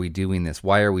are we doing this?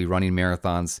 Why are we running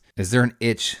marathons? Is there an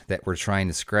itch that we're trying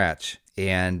to scratch?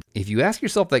 And if you ask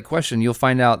yourself that question, you'll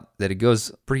find out that it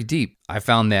goes pretty deep. I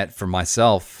found that for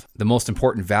myself, the most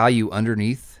important value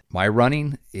underneath my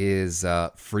running is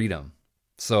freedom.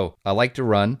 So I like to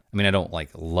run. I mean, I don't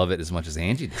love it as much as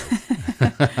Angie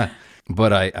does,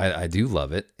 but I do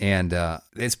love it. And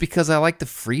it's because I like the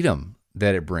freedom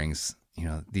that it brings. You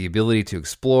know, the ability to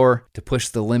explore, to push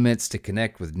the limits, to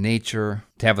connect with nature,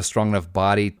 to have a strong enough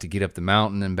body to get up the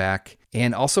mountain and back.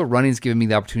 And also running's given me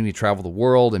the opportunity to travel the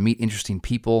world and meet interesting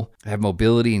people, have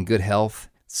mobility and good health.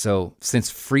 So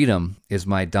since freedom is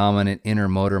my dominant inner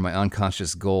motor, my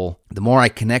unconscious goal, the more I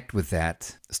connect with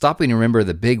that, stopping to remember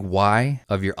the big why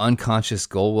of your unconscious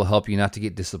goal will help you not to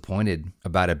get disappointed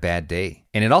about a bad day.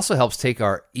 And it also helps take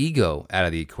our ego out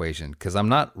of the equation, because I'm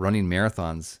not running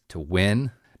marathons to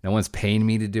win. No one's paying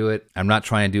me to do it. I'm not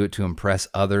trying to do it to impress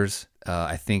others.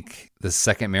 I think the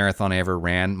second marathon I ever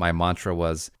ran, my mantra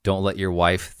was, "Don't let your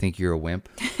wife think you're a wimp,"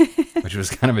 which was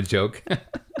kind of a joke.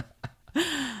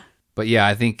 But yeah,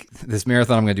 I think this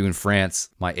marathon I'm going to do in France,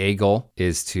 my A goal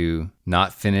is to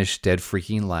not finish dead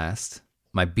freaking last.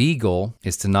 My B goal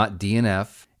is to not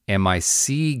DNF. And my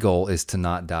C goal is to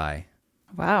not die.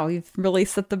 Wow, you've really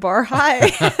set the bar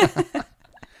high.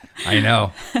 I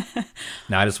know.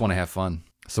 Now I just want to have fun.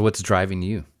 So what's driving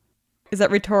you? Is that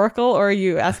rhetorical, or are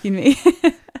you asking me?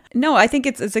 No, I think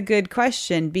it's a good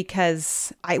question,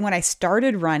 because when I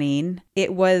started running,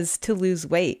 it was to lose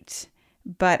weight.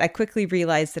 But I quickly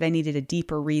realized that I needed a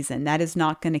deeper reason. That is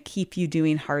not going to keep you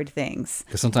doing hard things.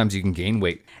 Because sometimes you can gain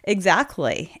weight.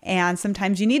 Exactly. And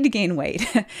sometimes you need to gain weight.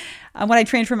 When I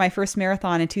trained for my first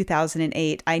marathon in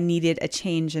 2008, I needed a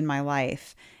change in my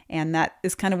life. And that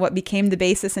is kind of what became the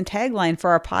basis and tagline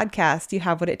for our podcast. You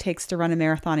have what it takes to run a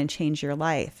marathon and change your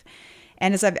life.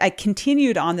 And as I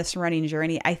continued on this running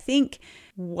journey, I think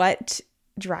what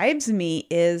drives me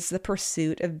is the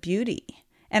pursuit of beauty.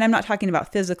 And I'm not talking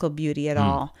about physical beauty at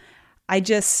all. I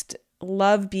just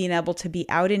love being able to be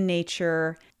out in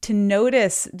nature, to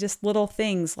notice just little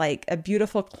things like a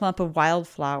beautiful clump of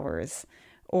wildflowers,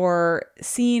 or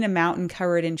seeing a mountain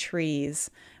covered in trees,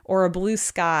 or a blue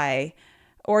sky.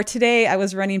 Or today I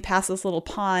was running past this little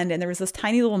pond and there was this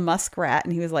tiny little muskrat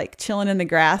and he was like chilling in the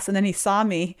grass, and then he saw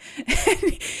me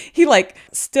and he like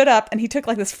stood up and he took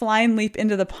like this flying leap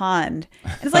into the pond.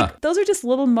 And it's like, those are just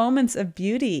little moments of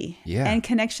beauty and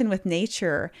connection with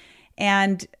nature.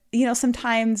 And, you know,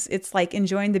 sometimes it's like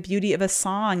enjoying the beauty of a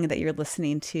song that you're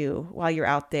listening to while you're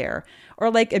out there,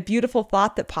 or like a beautiful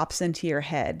thought that pops into your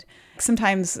head.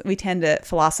 Sometimes we tend to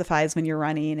philosophize when you're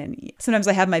running, and sometimes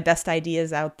I have my best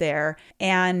ideas out there.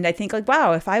 And I think like,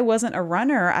 wow, if I wasn't a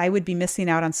runner, I would be missing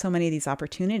out on so many of these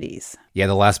opportunities. Yeah,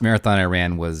 the last marathon I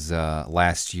ran was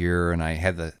last year, and I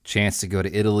had the chance to go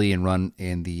to Italy and run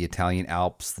in the Italian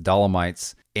Alps, the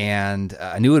Dolomites. And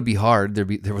I knew it would be hard.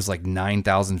 There was like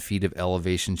 9,000 feet of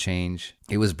elevation change.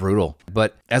 It was brutal.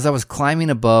 But as I was climbing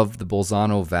above the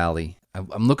Bolzano Valley,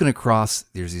 I'm looking across,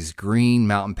 there's these green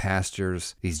mountain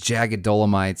pastures, these jagged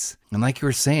Dolomites. And like you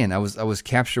were saying, I was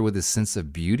captured with this sense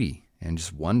of beauty and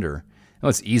just wonder. Oh,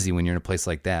 it's easy when you're in a place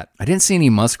like that. I didn't see any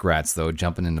muskrats, though,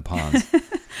 jumping into ponds.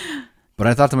 But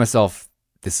I thought to myself,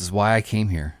 this is why I came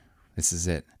here. This is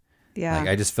it. Yeah. Like,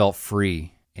 I just felt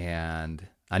free, and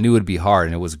I knew it would be hard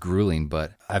and it was grueling,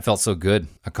 but I felt so good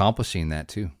accomplishing that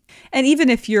too. And even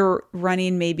if you're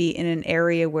running maybe in an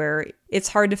area where it's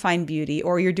hard to find beauty,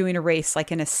 or you're doing a race like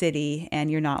in a city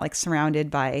and you're not like surrounded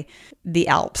by the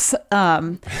Alps,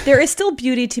 there is still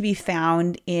beauty to be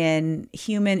found in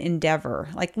human endeavor,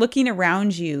 like looking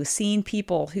around you, seeing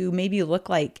people who maybe look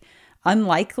like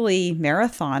unlikely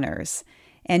marathoners,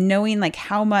 and knowing like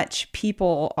how much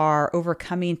people are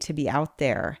overcoming to be out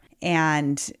there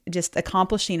and just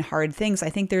accomplishing hard things. I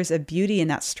think there's a beauty in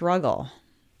that struggle.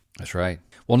 That's right.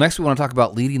 Well, next we want to talk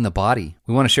about leading the body.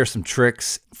 We want to share some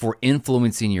tricks for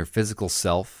influencing your physical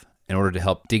self in order to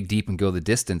help dig deep and go the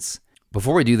distance.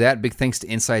 Before we do that, big thanks to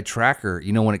Inside Tracker.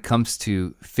 You know, when it comes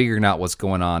to figuring out what's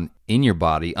going on in your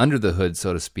body, under the hood,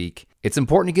 so to speak, it's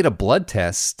important to get a blood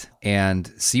test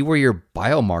and see where your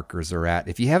biomarkers are at.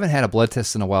 If you haven't had a blood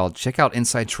test in a while, check out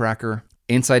Inside Tracker.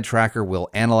 Inside Tracker will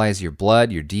analyze your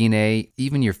blood, your DNA,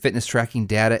 even your fitness tracking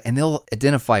data, and they'll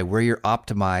identify where you're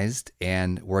optimized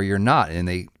and where you're not. And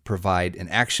they provide an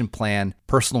action plan,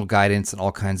 personal guidance, and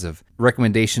all kinds of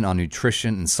recommendation on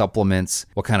nutrition and supplements,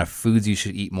 what kind of foods you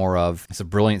should eat more of. It's a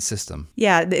brilliant system.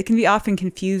 Yeah, it can be often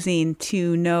confusing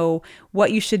to know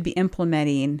what you should be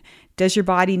implementing. Does your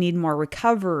body need more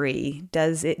recovery?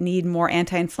 Does it need more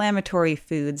anti-inflammatory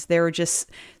foods? There are just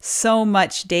so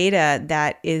much data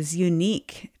that is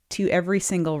unique to every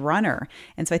single runner.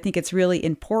 And so I think it's really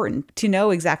important to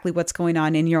know exactly what's going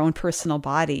on in your own personal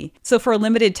body. So for a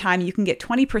limited time, you can get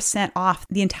 20% off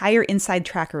the entire Inside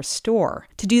Tracker store.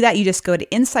 To do that, you just go to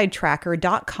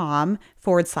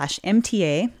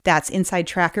insidetracker.com/MTA. That's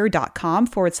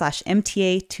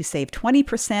insidetracker.com/MTA to save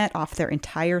 20% off their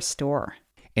entire store.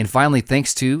 And finally,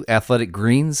 thanks to Athletic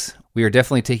Greens. We are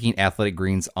definitely taking Athletic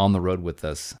Greens on the road with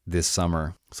us this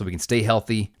summer so we can stay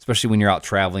healthy, especially when you're out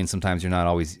traveling. Sometimes you're not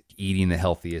always eating the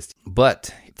healthiest.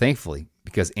 But thankfully,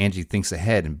 because Angie thinks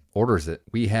ahead and orders it,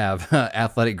 we have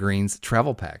Athletic Greens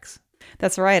travel packs.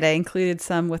 That's right. I included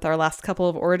some with our last couple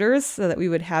of orders so that we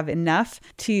would have enough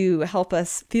to help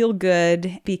us feel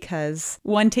good, because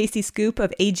one tasty scoop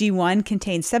of AG1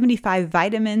 contains 75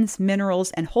 vitamins,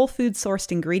 minerals, and whole food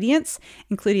sourced ingredients,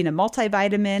 including a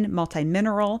multivitamin,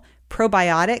 multimineral,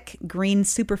 probiotic, green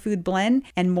superfood blend,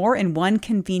 and more in one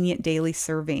convenient daily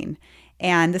serving.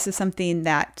 And this is something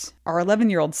that our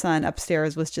 11-year-old son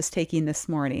upstairs was just taking this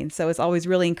morning. So it's always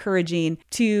really encouraging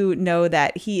to know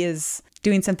that he is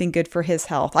doing something good for his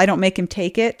health. I don't make him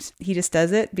take it. He just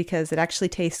does it because it actually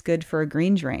tastes good for a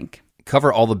green drink.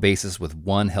 Cover all the bases with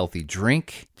one healthy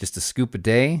drink, just a scoop a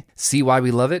day. See why we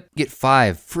love it? Get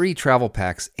 5 free travel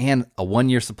packs and a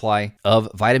 1-year supply of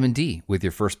vitamin D with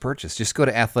your first purchase. Just go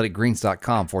to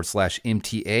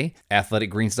athleticgreens.com/MTA,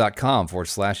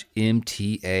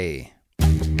 athleticgreens.com/MTA.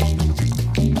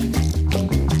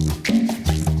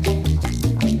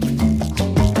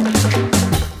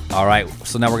 All right,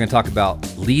 so now we're going to talk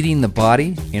about leading the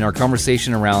body in our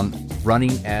conversation around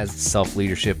running as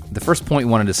self-leadership. The first point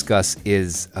we want to discuss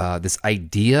is this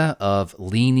idea of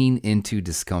leaning into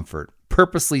discomfort,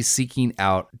 purposely seeking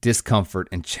out discomfort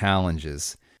and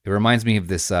challenges. It reminds me of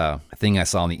this thing I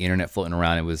saw on the internet floating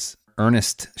around. It was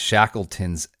Ernest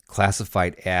Shackleton's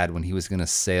classified ad when he was going to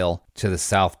sail to the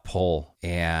South Pole.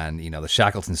 And, the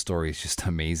Shackleton story is just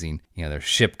amazing. Their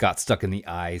ship got stuck in the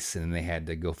ice and they had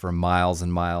to go for miles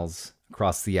and miles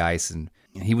across the ice. And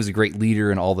he was a great leader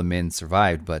and all the men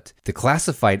survived. But the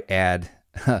classified ad,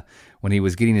 when he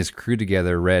was getting his crew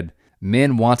together, read,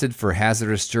 "Men wanted for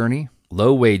hazardous journey,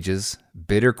 low wages,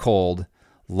 bitter cold,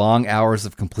 long hours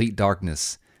of complete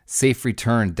darkness, safe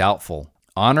return doubtful,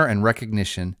 honor and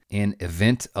recognition in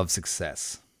event of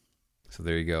success." So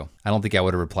there you go. I don't think I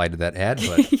would have replied to that ad,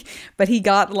 but but he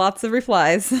got lots of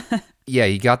replies. yeah,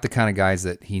 he got the kind of guys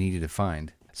that he needed to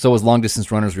find. So as long-distance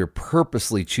runners, we are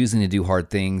purposely choosing to do hard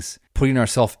things, putting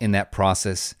ourselves in that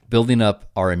process, building up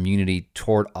our immunity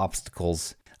toward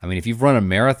obstacles. I mean, if you've run a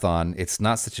marathon, it's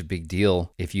not such a big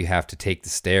deal if you have to take the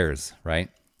stairs, right?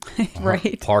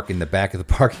 Right. Park in the back of the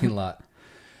parking lot.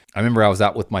 I remember I was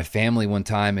out with my family one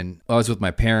time, and I was with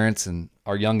my parents and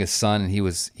our youngest son, and he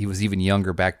was even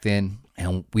younger back then.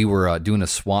 And we were doing a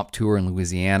swamp tour in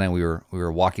Louisiana, and we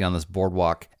were walking on this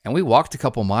boardwalk, and we walked a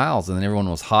couple miles, and then everyone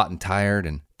was hot and tired,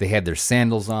 and they had their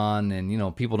sandals on,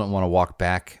 and people don't want to walk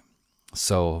back.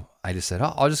 So I just said,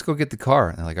 "Oh, I'll just go get the car."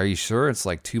 And they're like, "Are you sure? It's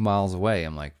like 2 miles away."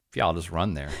 I'm like, "Yeah, I'll just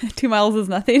run there." 2 miles is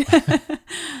nothing.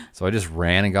 So I just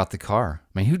ran and got the car.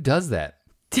 I mean, who does that?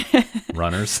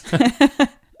 Runners.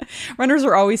 Runners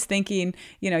are always thinking,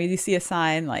 you see a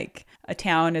sign like a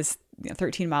town is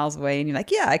 13 miles away and you're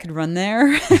like, yeah, I could run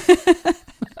there.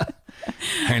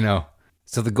 I know.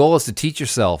 So the goal is to teach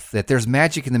yourself that there's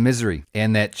magic in the misery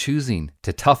and that choosing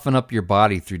to toughen up your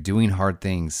body through doing hard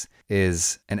things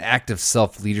is an act of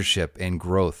self-leadership and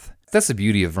growth. That's the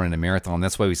beauty of running a marathon.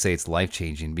 That's why we say it's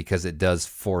life-changing, because it does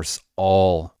force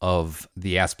all of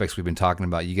the aspects we've been talking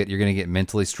about. You're going to get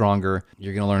mentally stronger,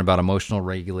 you're going to learn about emotional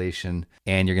regulation,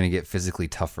 and you're going to get physically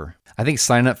tougher. I think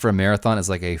signing up for a marathon is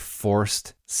like a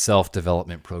forced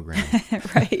self-development program.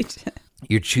 Right.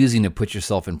 You're choosing to put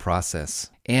yourself in process.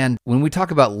 And when we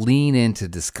talk about lean into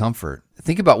discomfort,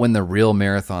 think about when the real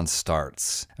marathon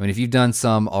starts. I mean, if you've done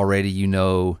some already,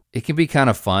 it can be kind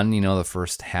of fun. The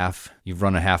first half, you've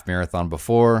run a half marathon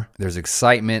before, there's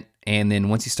excitement. And then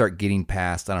once you start getting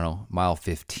past, mile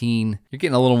 15, you're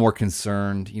getting a little more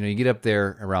concerned. You get up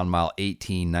there around mile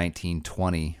 18, 19,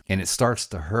 20, and it starts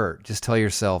to hurt. Just tell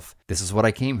yourself, this is what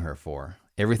I came here for.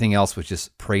 Everything else was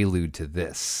just prelude to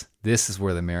this. This is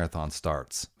where the marathon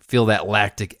starts. Feel that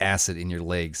lactic acid in your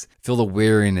legs. Feel the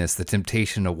weariness, the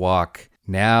temptation to walk.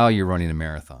 Now you're running a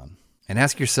marathon. And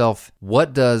ask yourself,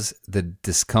 what does the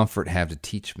discomfort have to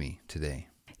teach me today?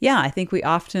 Yeah, I think we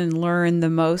often learn the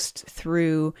most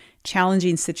through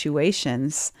challenging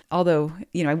situations. Although,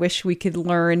 I wish we could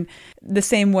learn the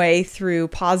same way through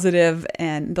positive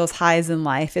and those highs in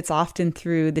life. It's often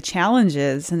through the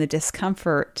challenges and the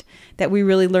discomfort that we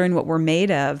really learn what we're made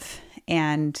of.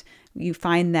 And you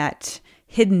find that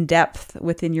hidden depth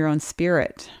within your own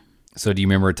spirit. So do you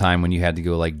remember a time when you had to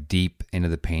go deep into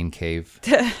the pain cave?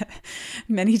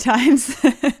 Many times.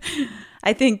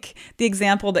 I think the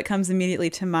example that comes immediately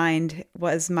to mind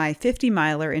was my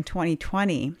 50-miler in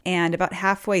 2020. And about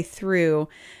halfway through,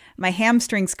 my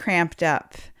hamstrings cramped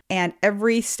up. And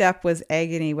every step was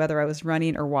agony, whether I was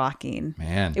running or walking.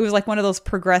 Man. It was like one of those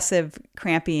progressive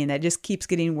cramping that just keeps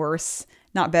getting worse,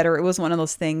 not better. It was one of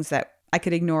those things that I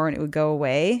could ignore and it would go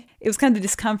away. It was kind of the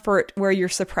discomfort where you're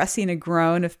suppressing a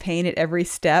groan of pain at every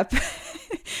step.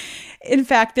 In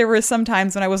fact, there were some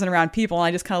times when I wasn't around people and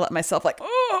I just kind of let myself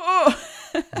oh.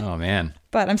 Oh, man.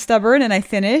 But I'm stubborn and I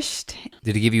finished.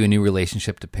 Did it give you a new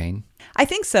relationship to pain? I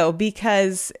think so,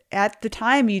 because at the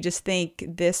time you just think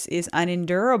this is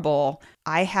unendurable.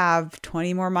 I have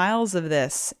 20 more miles of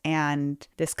this and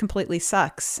this completely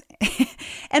sucks.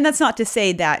 And that's not to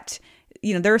say that,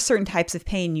 there are certain types of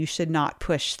pain you should not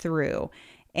push through.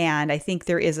 And I think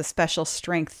there is a special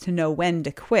strength to know when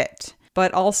to quit.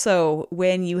 But also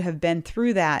when you have been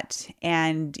through that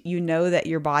and you know that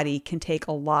your body can take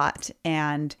a lot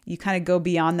and you kind of go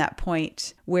beyond that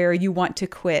point where you want to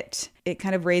quit, it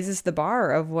kind of raises the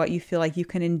bar of what you feel like you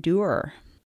can endure.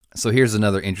 So here's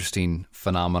another interesting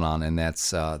phenomenon, and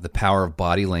that's the power of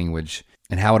body language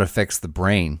and how it affects the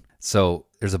brain. So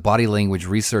there's a body language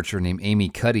researcher named Amy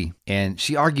Cuddy, and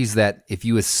she argues that if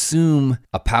you assume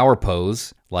a power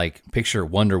pose, like picture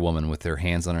Wonder Woman with her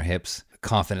hands on her hips,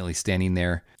 confidently standing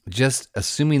there, just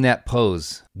assuming that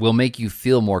pose will make you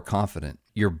feel more confident.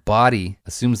 Your body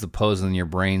assumes the pose and your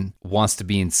brain wants to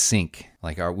be in sync.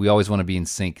 We always want to be in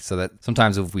sync, so that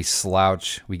sometimes if we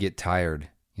slouch, we get tired.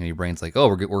 Your brain's like, oh,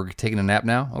 we're taking a nap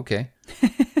now? Okay.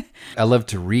 I love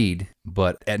to read,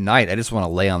 but at night, I just want to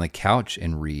lay on the couch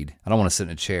and read. I don't want to sit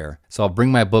in a chair. So I'll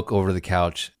bring my book over to the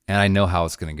couch and I know how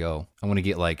it's going to go. I'm going to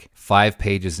get like 5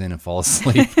 pages in and fall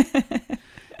asleep.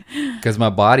 Because my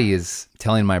body is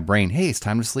telling my brain, hey, it's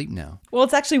time to sleep now. Well,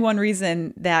 it's actually one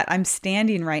reason that I'm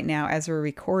standing right now as we're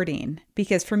recording,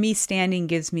 because for me, standing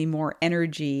gives me more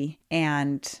energy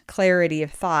and clarity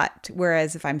of thought.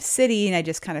 Whereas if I'm sitting, I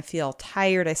just kind of feel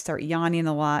tired. I start yawning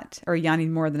a lot, or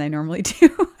yawning more than I normally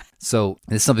do. So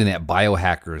it's something that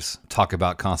biohackers talk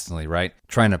about constantly, right?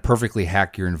 Trying to perfectly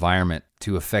hack your environment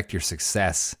to affect your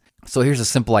success. So here's a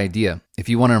simple idea. If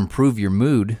you want to improve your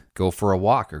mood, go for a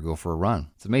walk or go for a run.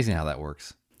 It's amazing how that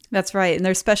works. That's right. And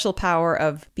there's special power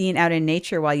of being out in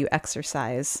nature while you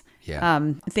exercise.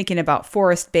 Yeah. Thinking about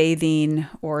forest bathing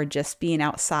or just being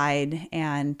outside.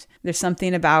 And there's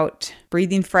something about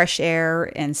breathing fresh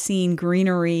air and seeing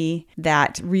greenery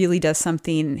that really does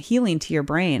something healing to your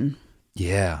brain.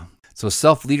 Yeah. So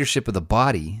self-leadership of the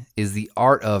body is the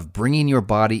art of bringing your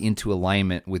body into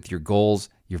alignment with your goals,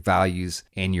 your values,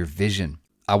 and your vision.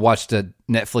 I watched a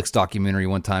Netflix documentary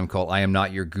one time called I Am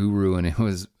Not Your Guru, and it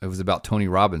was about Tony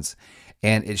Robbins.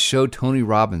 And it showed Tony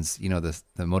Robbins, the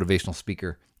motivational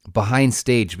speaker, behind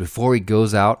stage before he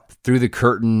goes out through the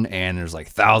curtain, and there's like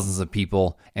thousands of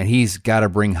people, and he's got to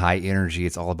bring high energy.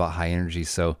 It's all about high energy.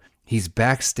 So he's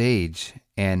backstage,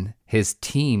 and his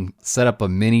team set up a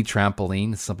mini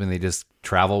trampoline, something they just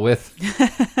travel with.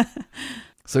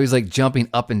 So he's like jumping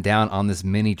up and down on this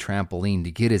mini trampoline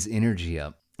to get his energy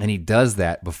up. And he does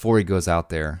that before he goes out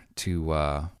there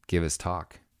to give his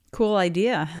talk. Cool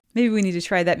idea. Maybe we need to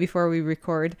try that before we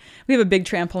record. We have a big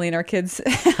trampoline. Our kids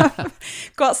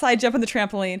go outside, jump on the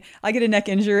trampoline. I get a neck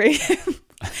injury,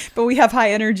 but we have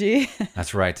high energy.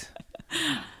 That's right.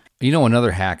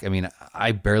 Another hack,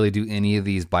 I barely do any of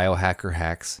these biohacker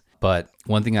hacks, but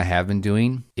one thing I have been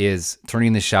doing is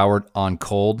turning the shower on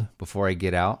cold before I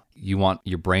get out. You want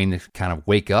your brain to kind of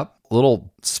wake up. A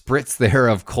little spritz there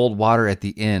of cold water at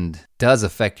the end does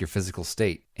affect your physical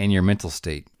state and your mental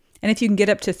state. And if you can get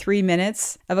up to 3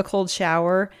 minutes of a cold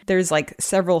shower, there's like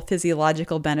several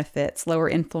physiological benefits, lower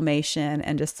inflammation,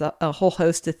 and just a whole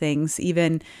host of things,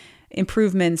 even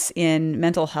improvements in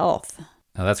mental health.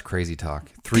 Now that's crazy talk.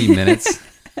 3 minutes?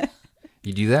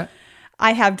 You do that?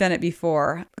 I have done it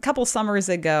before. A couple summers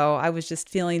ago, I was just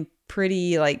feeling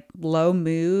pretty like low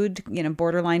mood,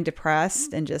 borderline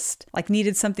depressed, and just like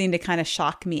needed something to kind of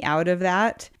shock me out of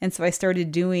that. And so I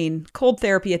started doing cold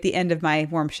therapy at the end of my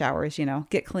warm showers,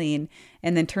 get clean,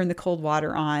 and then turn the cold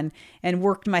water on and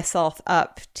worked myself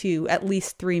up to at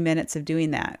least 3 minutes of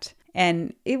doing that.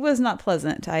 And it was not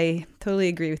pleasant. I totally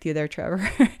agree with you there, Trevor.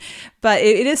 But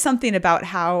it is something about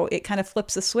how it kind of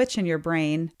flips a switch in your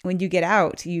brain. When you get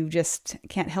out, you just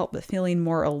can't help but feeling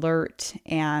more alert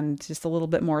and just a little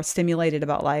bit more stimulated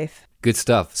about life. Good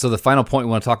stuff. So the final point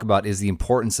we want to talk about is the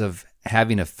importance of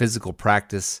having a physical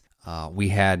practice. We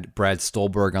had Brad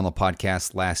Stolberg on the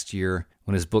podcast last year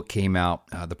when his book came out,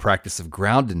 The Practice of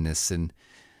Groundedness, and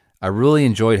I really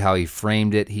enjoyed how he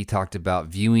framed it. He talked about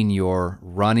viewing your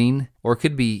running, or it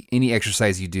could be any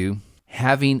exercise you do,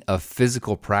 having a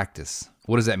physical practice.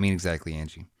 What does that mean exactly,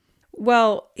 Angie?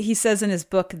 Well, he says in his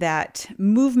book that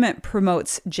movement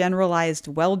promotes generalized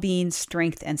well-being,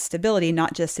 strength, and stability,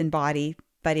 not just in body,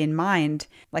 but in mind,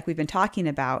 like we've been talking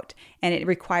about. And it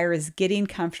requires getting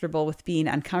comfortable with being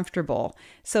uncomfortable.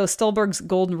 So Stolberg's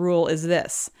golden rule is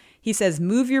this. He says,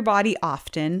 move your body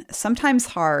often, sometimes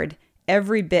hard.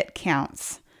 Every bit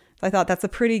counts. So I thought that's a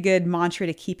pretty good mantra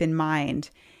to keep in mind.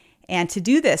 And to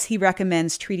do this, he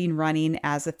recommends treating running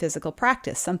as a physical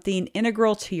practice, something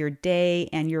integral to your day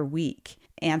and your week.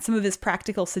 And some of his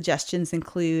practical suggestions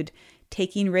include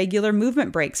taking regular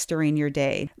movement breaks during your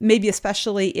day, maybe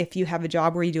especially if you have a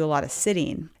job where you do a lot of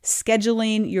sitting,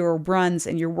 scheduling your runs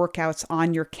and your workouts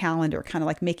on your calendar, kind of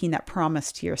like making that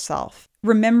promise to yourself,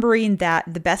 remembering that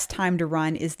the best time to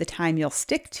run is the time you'll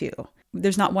stick to.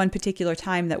 There's not one particular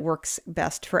time that works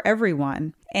best for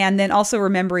everyone. And then also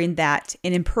remembering that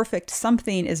an imperfect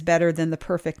something is better than the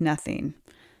perfect nothing.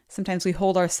 Sometimes we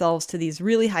hold ourselves to these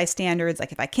really high standards,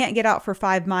 like if I can't get out for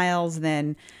 5 miles,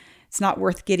 then it's not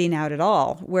worth getting out at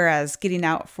all. Whereas getting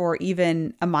out for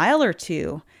even a mile or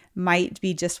two might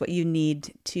be just what you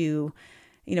need to,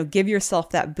 give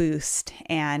yourself that boost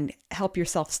and help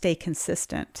yourself stay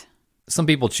consistent. Some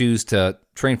people choose to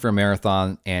train for a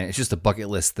marathon and it's just a bucket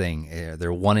list thing.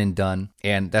 They're one and done,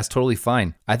 and that's totally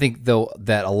fine. I think, though,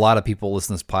 that a lot of people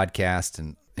listen to this podcast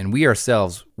and we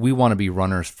ourselves, we want to be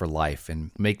runners for life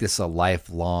and make this a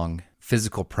lifelong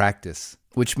physical practice,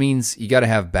 which means you got to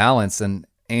have balance. And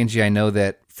Angie, I know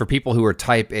that for people who are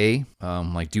type A,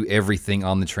 like do everything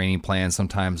on the training plan,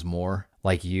 sometimes more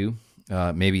like you,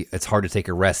 Maybe it's hard to take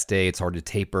a rest day. It's hard to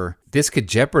taper. This could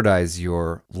jeopardize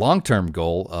your long-term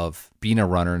goal of being a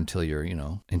runner until you're,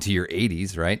 into your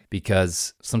 80s, right?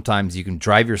 Because sometimes you can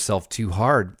drive yourself too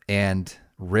hard and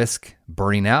risk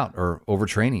burning out or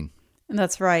overtraining.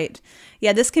 That's right.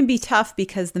 Yeah, this can be tough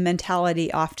because the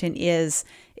mentality often is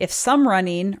if some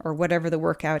running or whatever the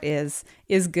workout is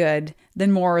good,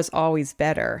 then more is always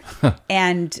better.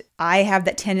 And I have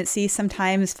that tendency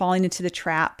sometimes falling into the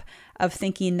trap of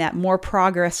thinking that more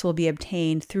progress will be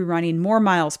obtained through running more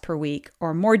miles per week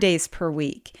or more days per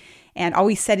week, and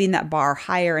always setting that bar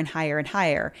higher and higher and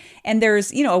higher. And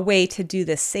there's, a way to do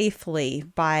this safely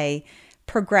by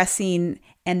progressing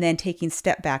and then taking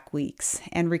step back weeks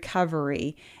and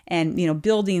recovery and,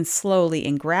 building slowly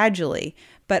and gradually.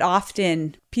 But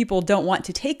often people don't want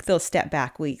to take those step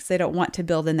back weeks. They don't want to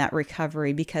build in that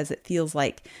recovery because it feels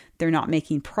like they're not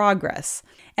making progress.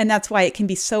 And that's why it can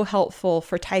be so helpful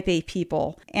for type A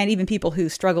people and even people who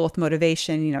struggle with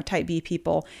motivation, type B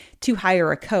people, to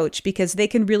hire a coach, because they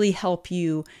can really help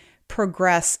you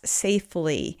progress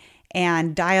safely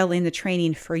and dial in the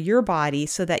training for your body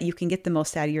so that you can get the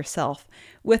most out of yourself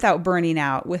without burning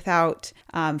out, without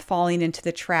falling into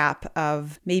the trap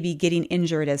of maybe getting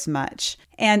injured as much.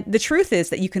 And the truth is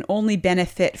that you can only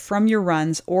benefit from your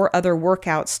runs or other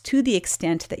workouts to the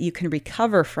extent that you can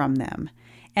recover from them.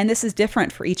 And this is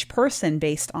different for each person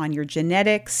based on your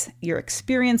genetics, your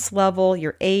experience level,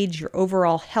 your age, your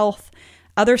overall health,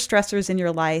 other stressors in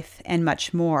your life, and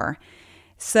much more.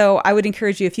 So I would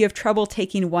encourage you, if you have trouble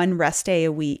taking one rest day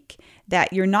a week,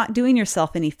 that you're not doing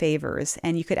yourself any favors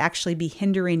and you could actually be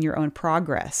hindering your own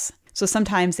progress. So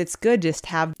sometimes it's good just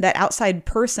to have that outside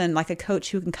person, like a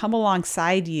coach, who can come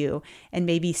alongside you and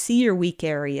maybe see your weak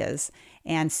areas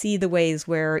and see the ways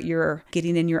where you're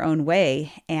getting in your own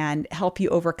way and help you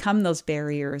overcome those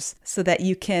barriers so that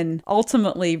you can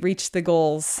ultimately reach the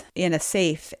goals in a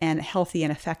safe and healthy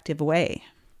and effective way.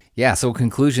 Yeah, so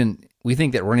conclusion, we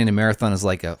think that running a marathon is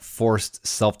like a forced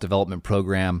self-development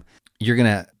program. You're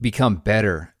going to become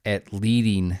better at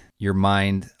leading your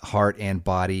mind, heart, and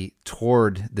body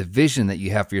toward the vision that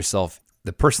you have for yourself,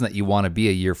 the person that you want to be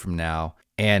a year from now.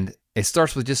 And it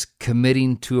starts with just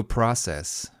committing to a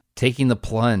process, taking the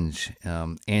plunge.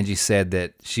 Angie said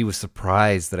that she was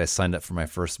surprised that I signed up for my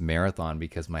first marathon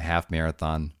because my half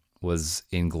marathon was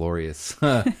inglorious.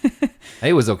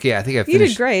 It was okay. I think I finished. You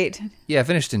did great. Yeah, I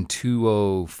finished in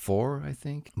 2:04, I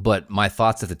think. But my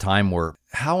thoughts at the time were,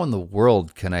 how in the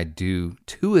world can I do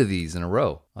 2 of these in a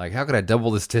row? Like, how could I double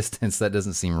this distance? That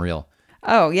doesn't seem real.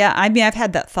 Oh, yeah. I mean, I've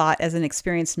had that thought as an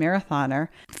experienced marathoner,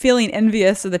 feeling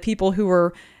envious of the people who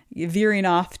were veering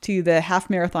off to the half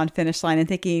marathon finish line and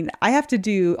thinking, I have to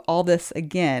do all this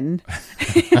again.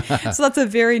 So that's a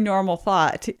very normal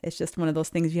thought. It's just one of those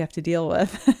things you have to deal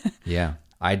with. Yeah.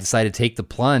 I decided to take the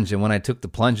plunge. And when I took the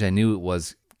plunge, I knew it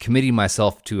was committing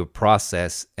myself to a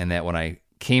process and that when I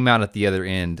came out at the other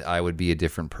end, I would be a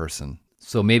different person.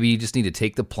 So maybe you just need to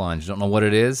take the plunge. Don't know what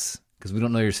it is because we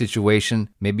don't know your situation.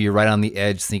 Maybe you're right on the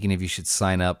edge thinking if you should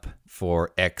sign up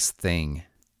for X thing.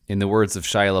 In the words of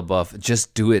Shia LaBeouf,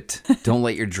 just do it. Don't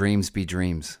let your dreams be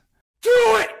dreams. Do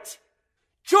it!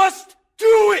 Just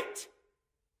do it!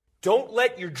 Don't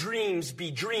let your dreams be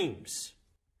dreams.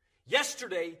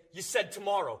 Yesterday, you said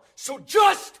tomorrow. So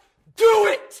just do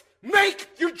it! Make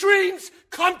your dreams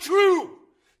come true!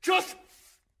 Just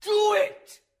do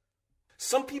it!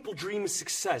 Some people dream of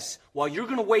success while you're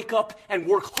gonna wake up and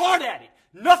work hard at it.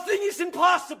 Nothing is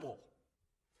impossible.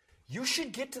 You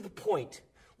should get to the point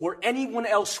where anyone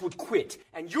else would quit,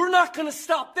 and you're not gonna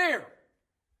stop there.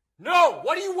 No,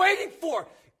 what are you waiting for?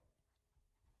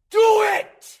 Do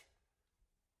it!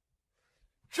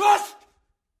 Just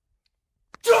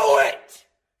do it!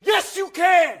 Yes, you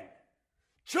can!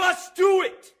 Just do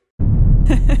it!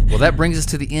 Well, that brings us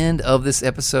to the end of this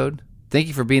episode. Thank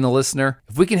you for being a listener.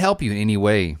 If we can help you in any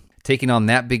way, taking on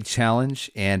that big challenge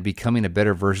and becoming a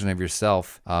better version of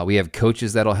yourself, we have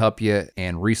coaches that'll help you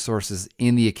and resources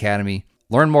in the Academy.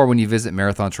 Learn more when you visit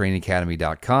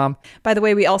marathontrainingacademy.com. By the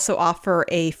way, we also offer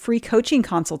a free coaching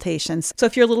consultation. So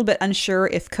if you're a little bit unsure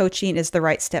if coaching is the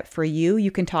right step for you, you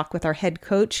can talk with our head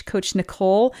coach, Coach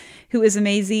Nicole, who is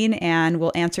amazing and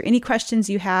will answer any questions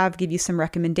you have, give you some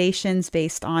recommendations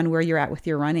based on where you're at with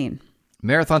your running.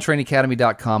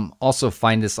 marathontrainingacademy.com. Also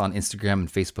find us on Instagram and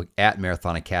Facebook at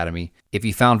Marathon Academy. If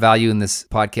you found value in this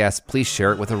podcast, please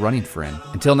share it with a running friend.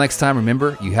 Until next time,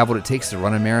 remember, you have what it takes to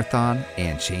run a marathon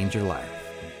and change your life.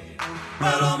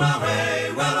 Well on my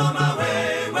way, well on my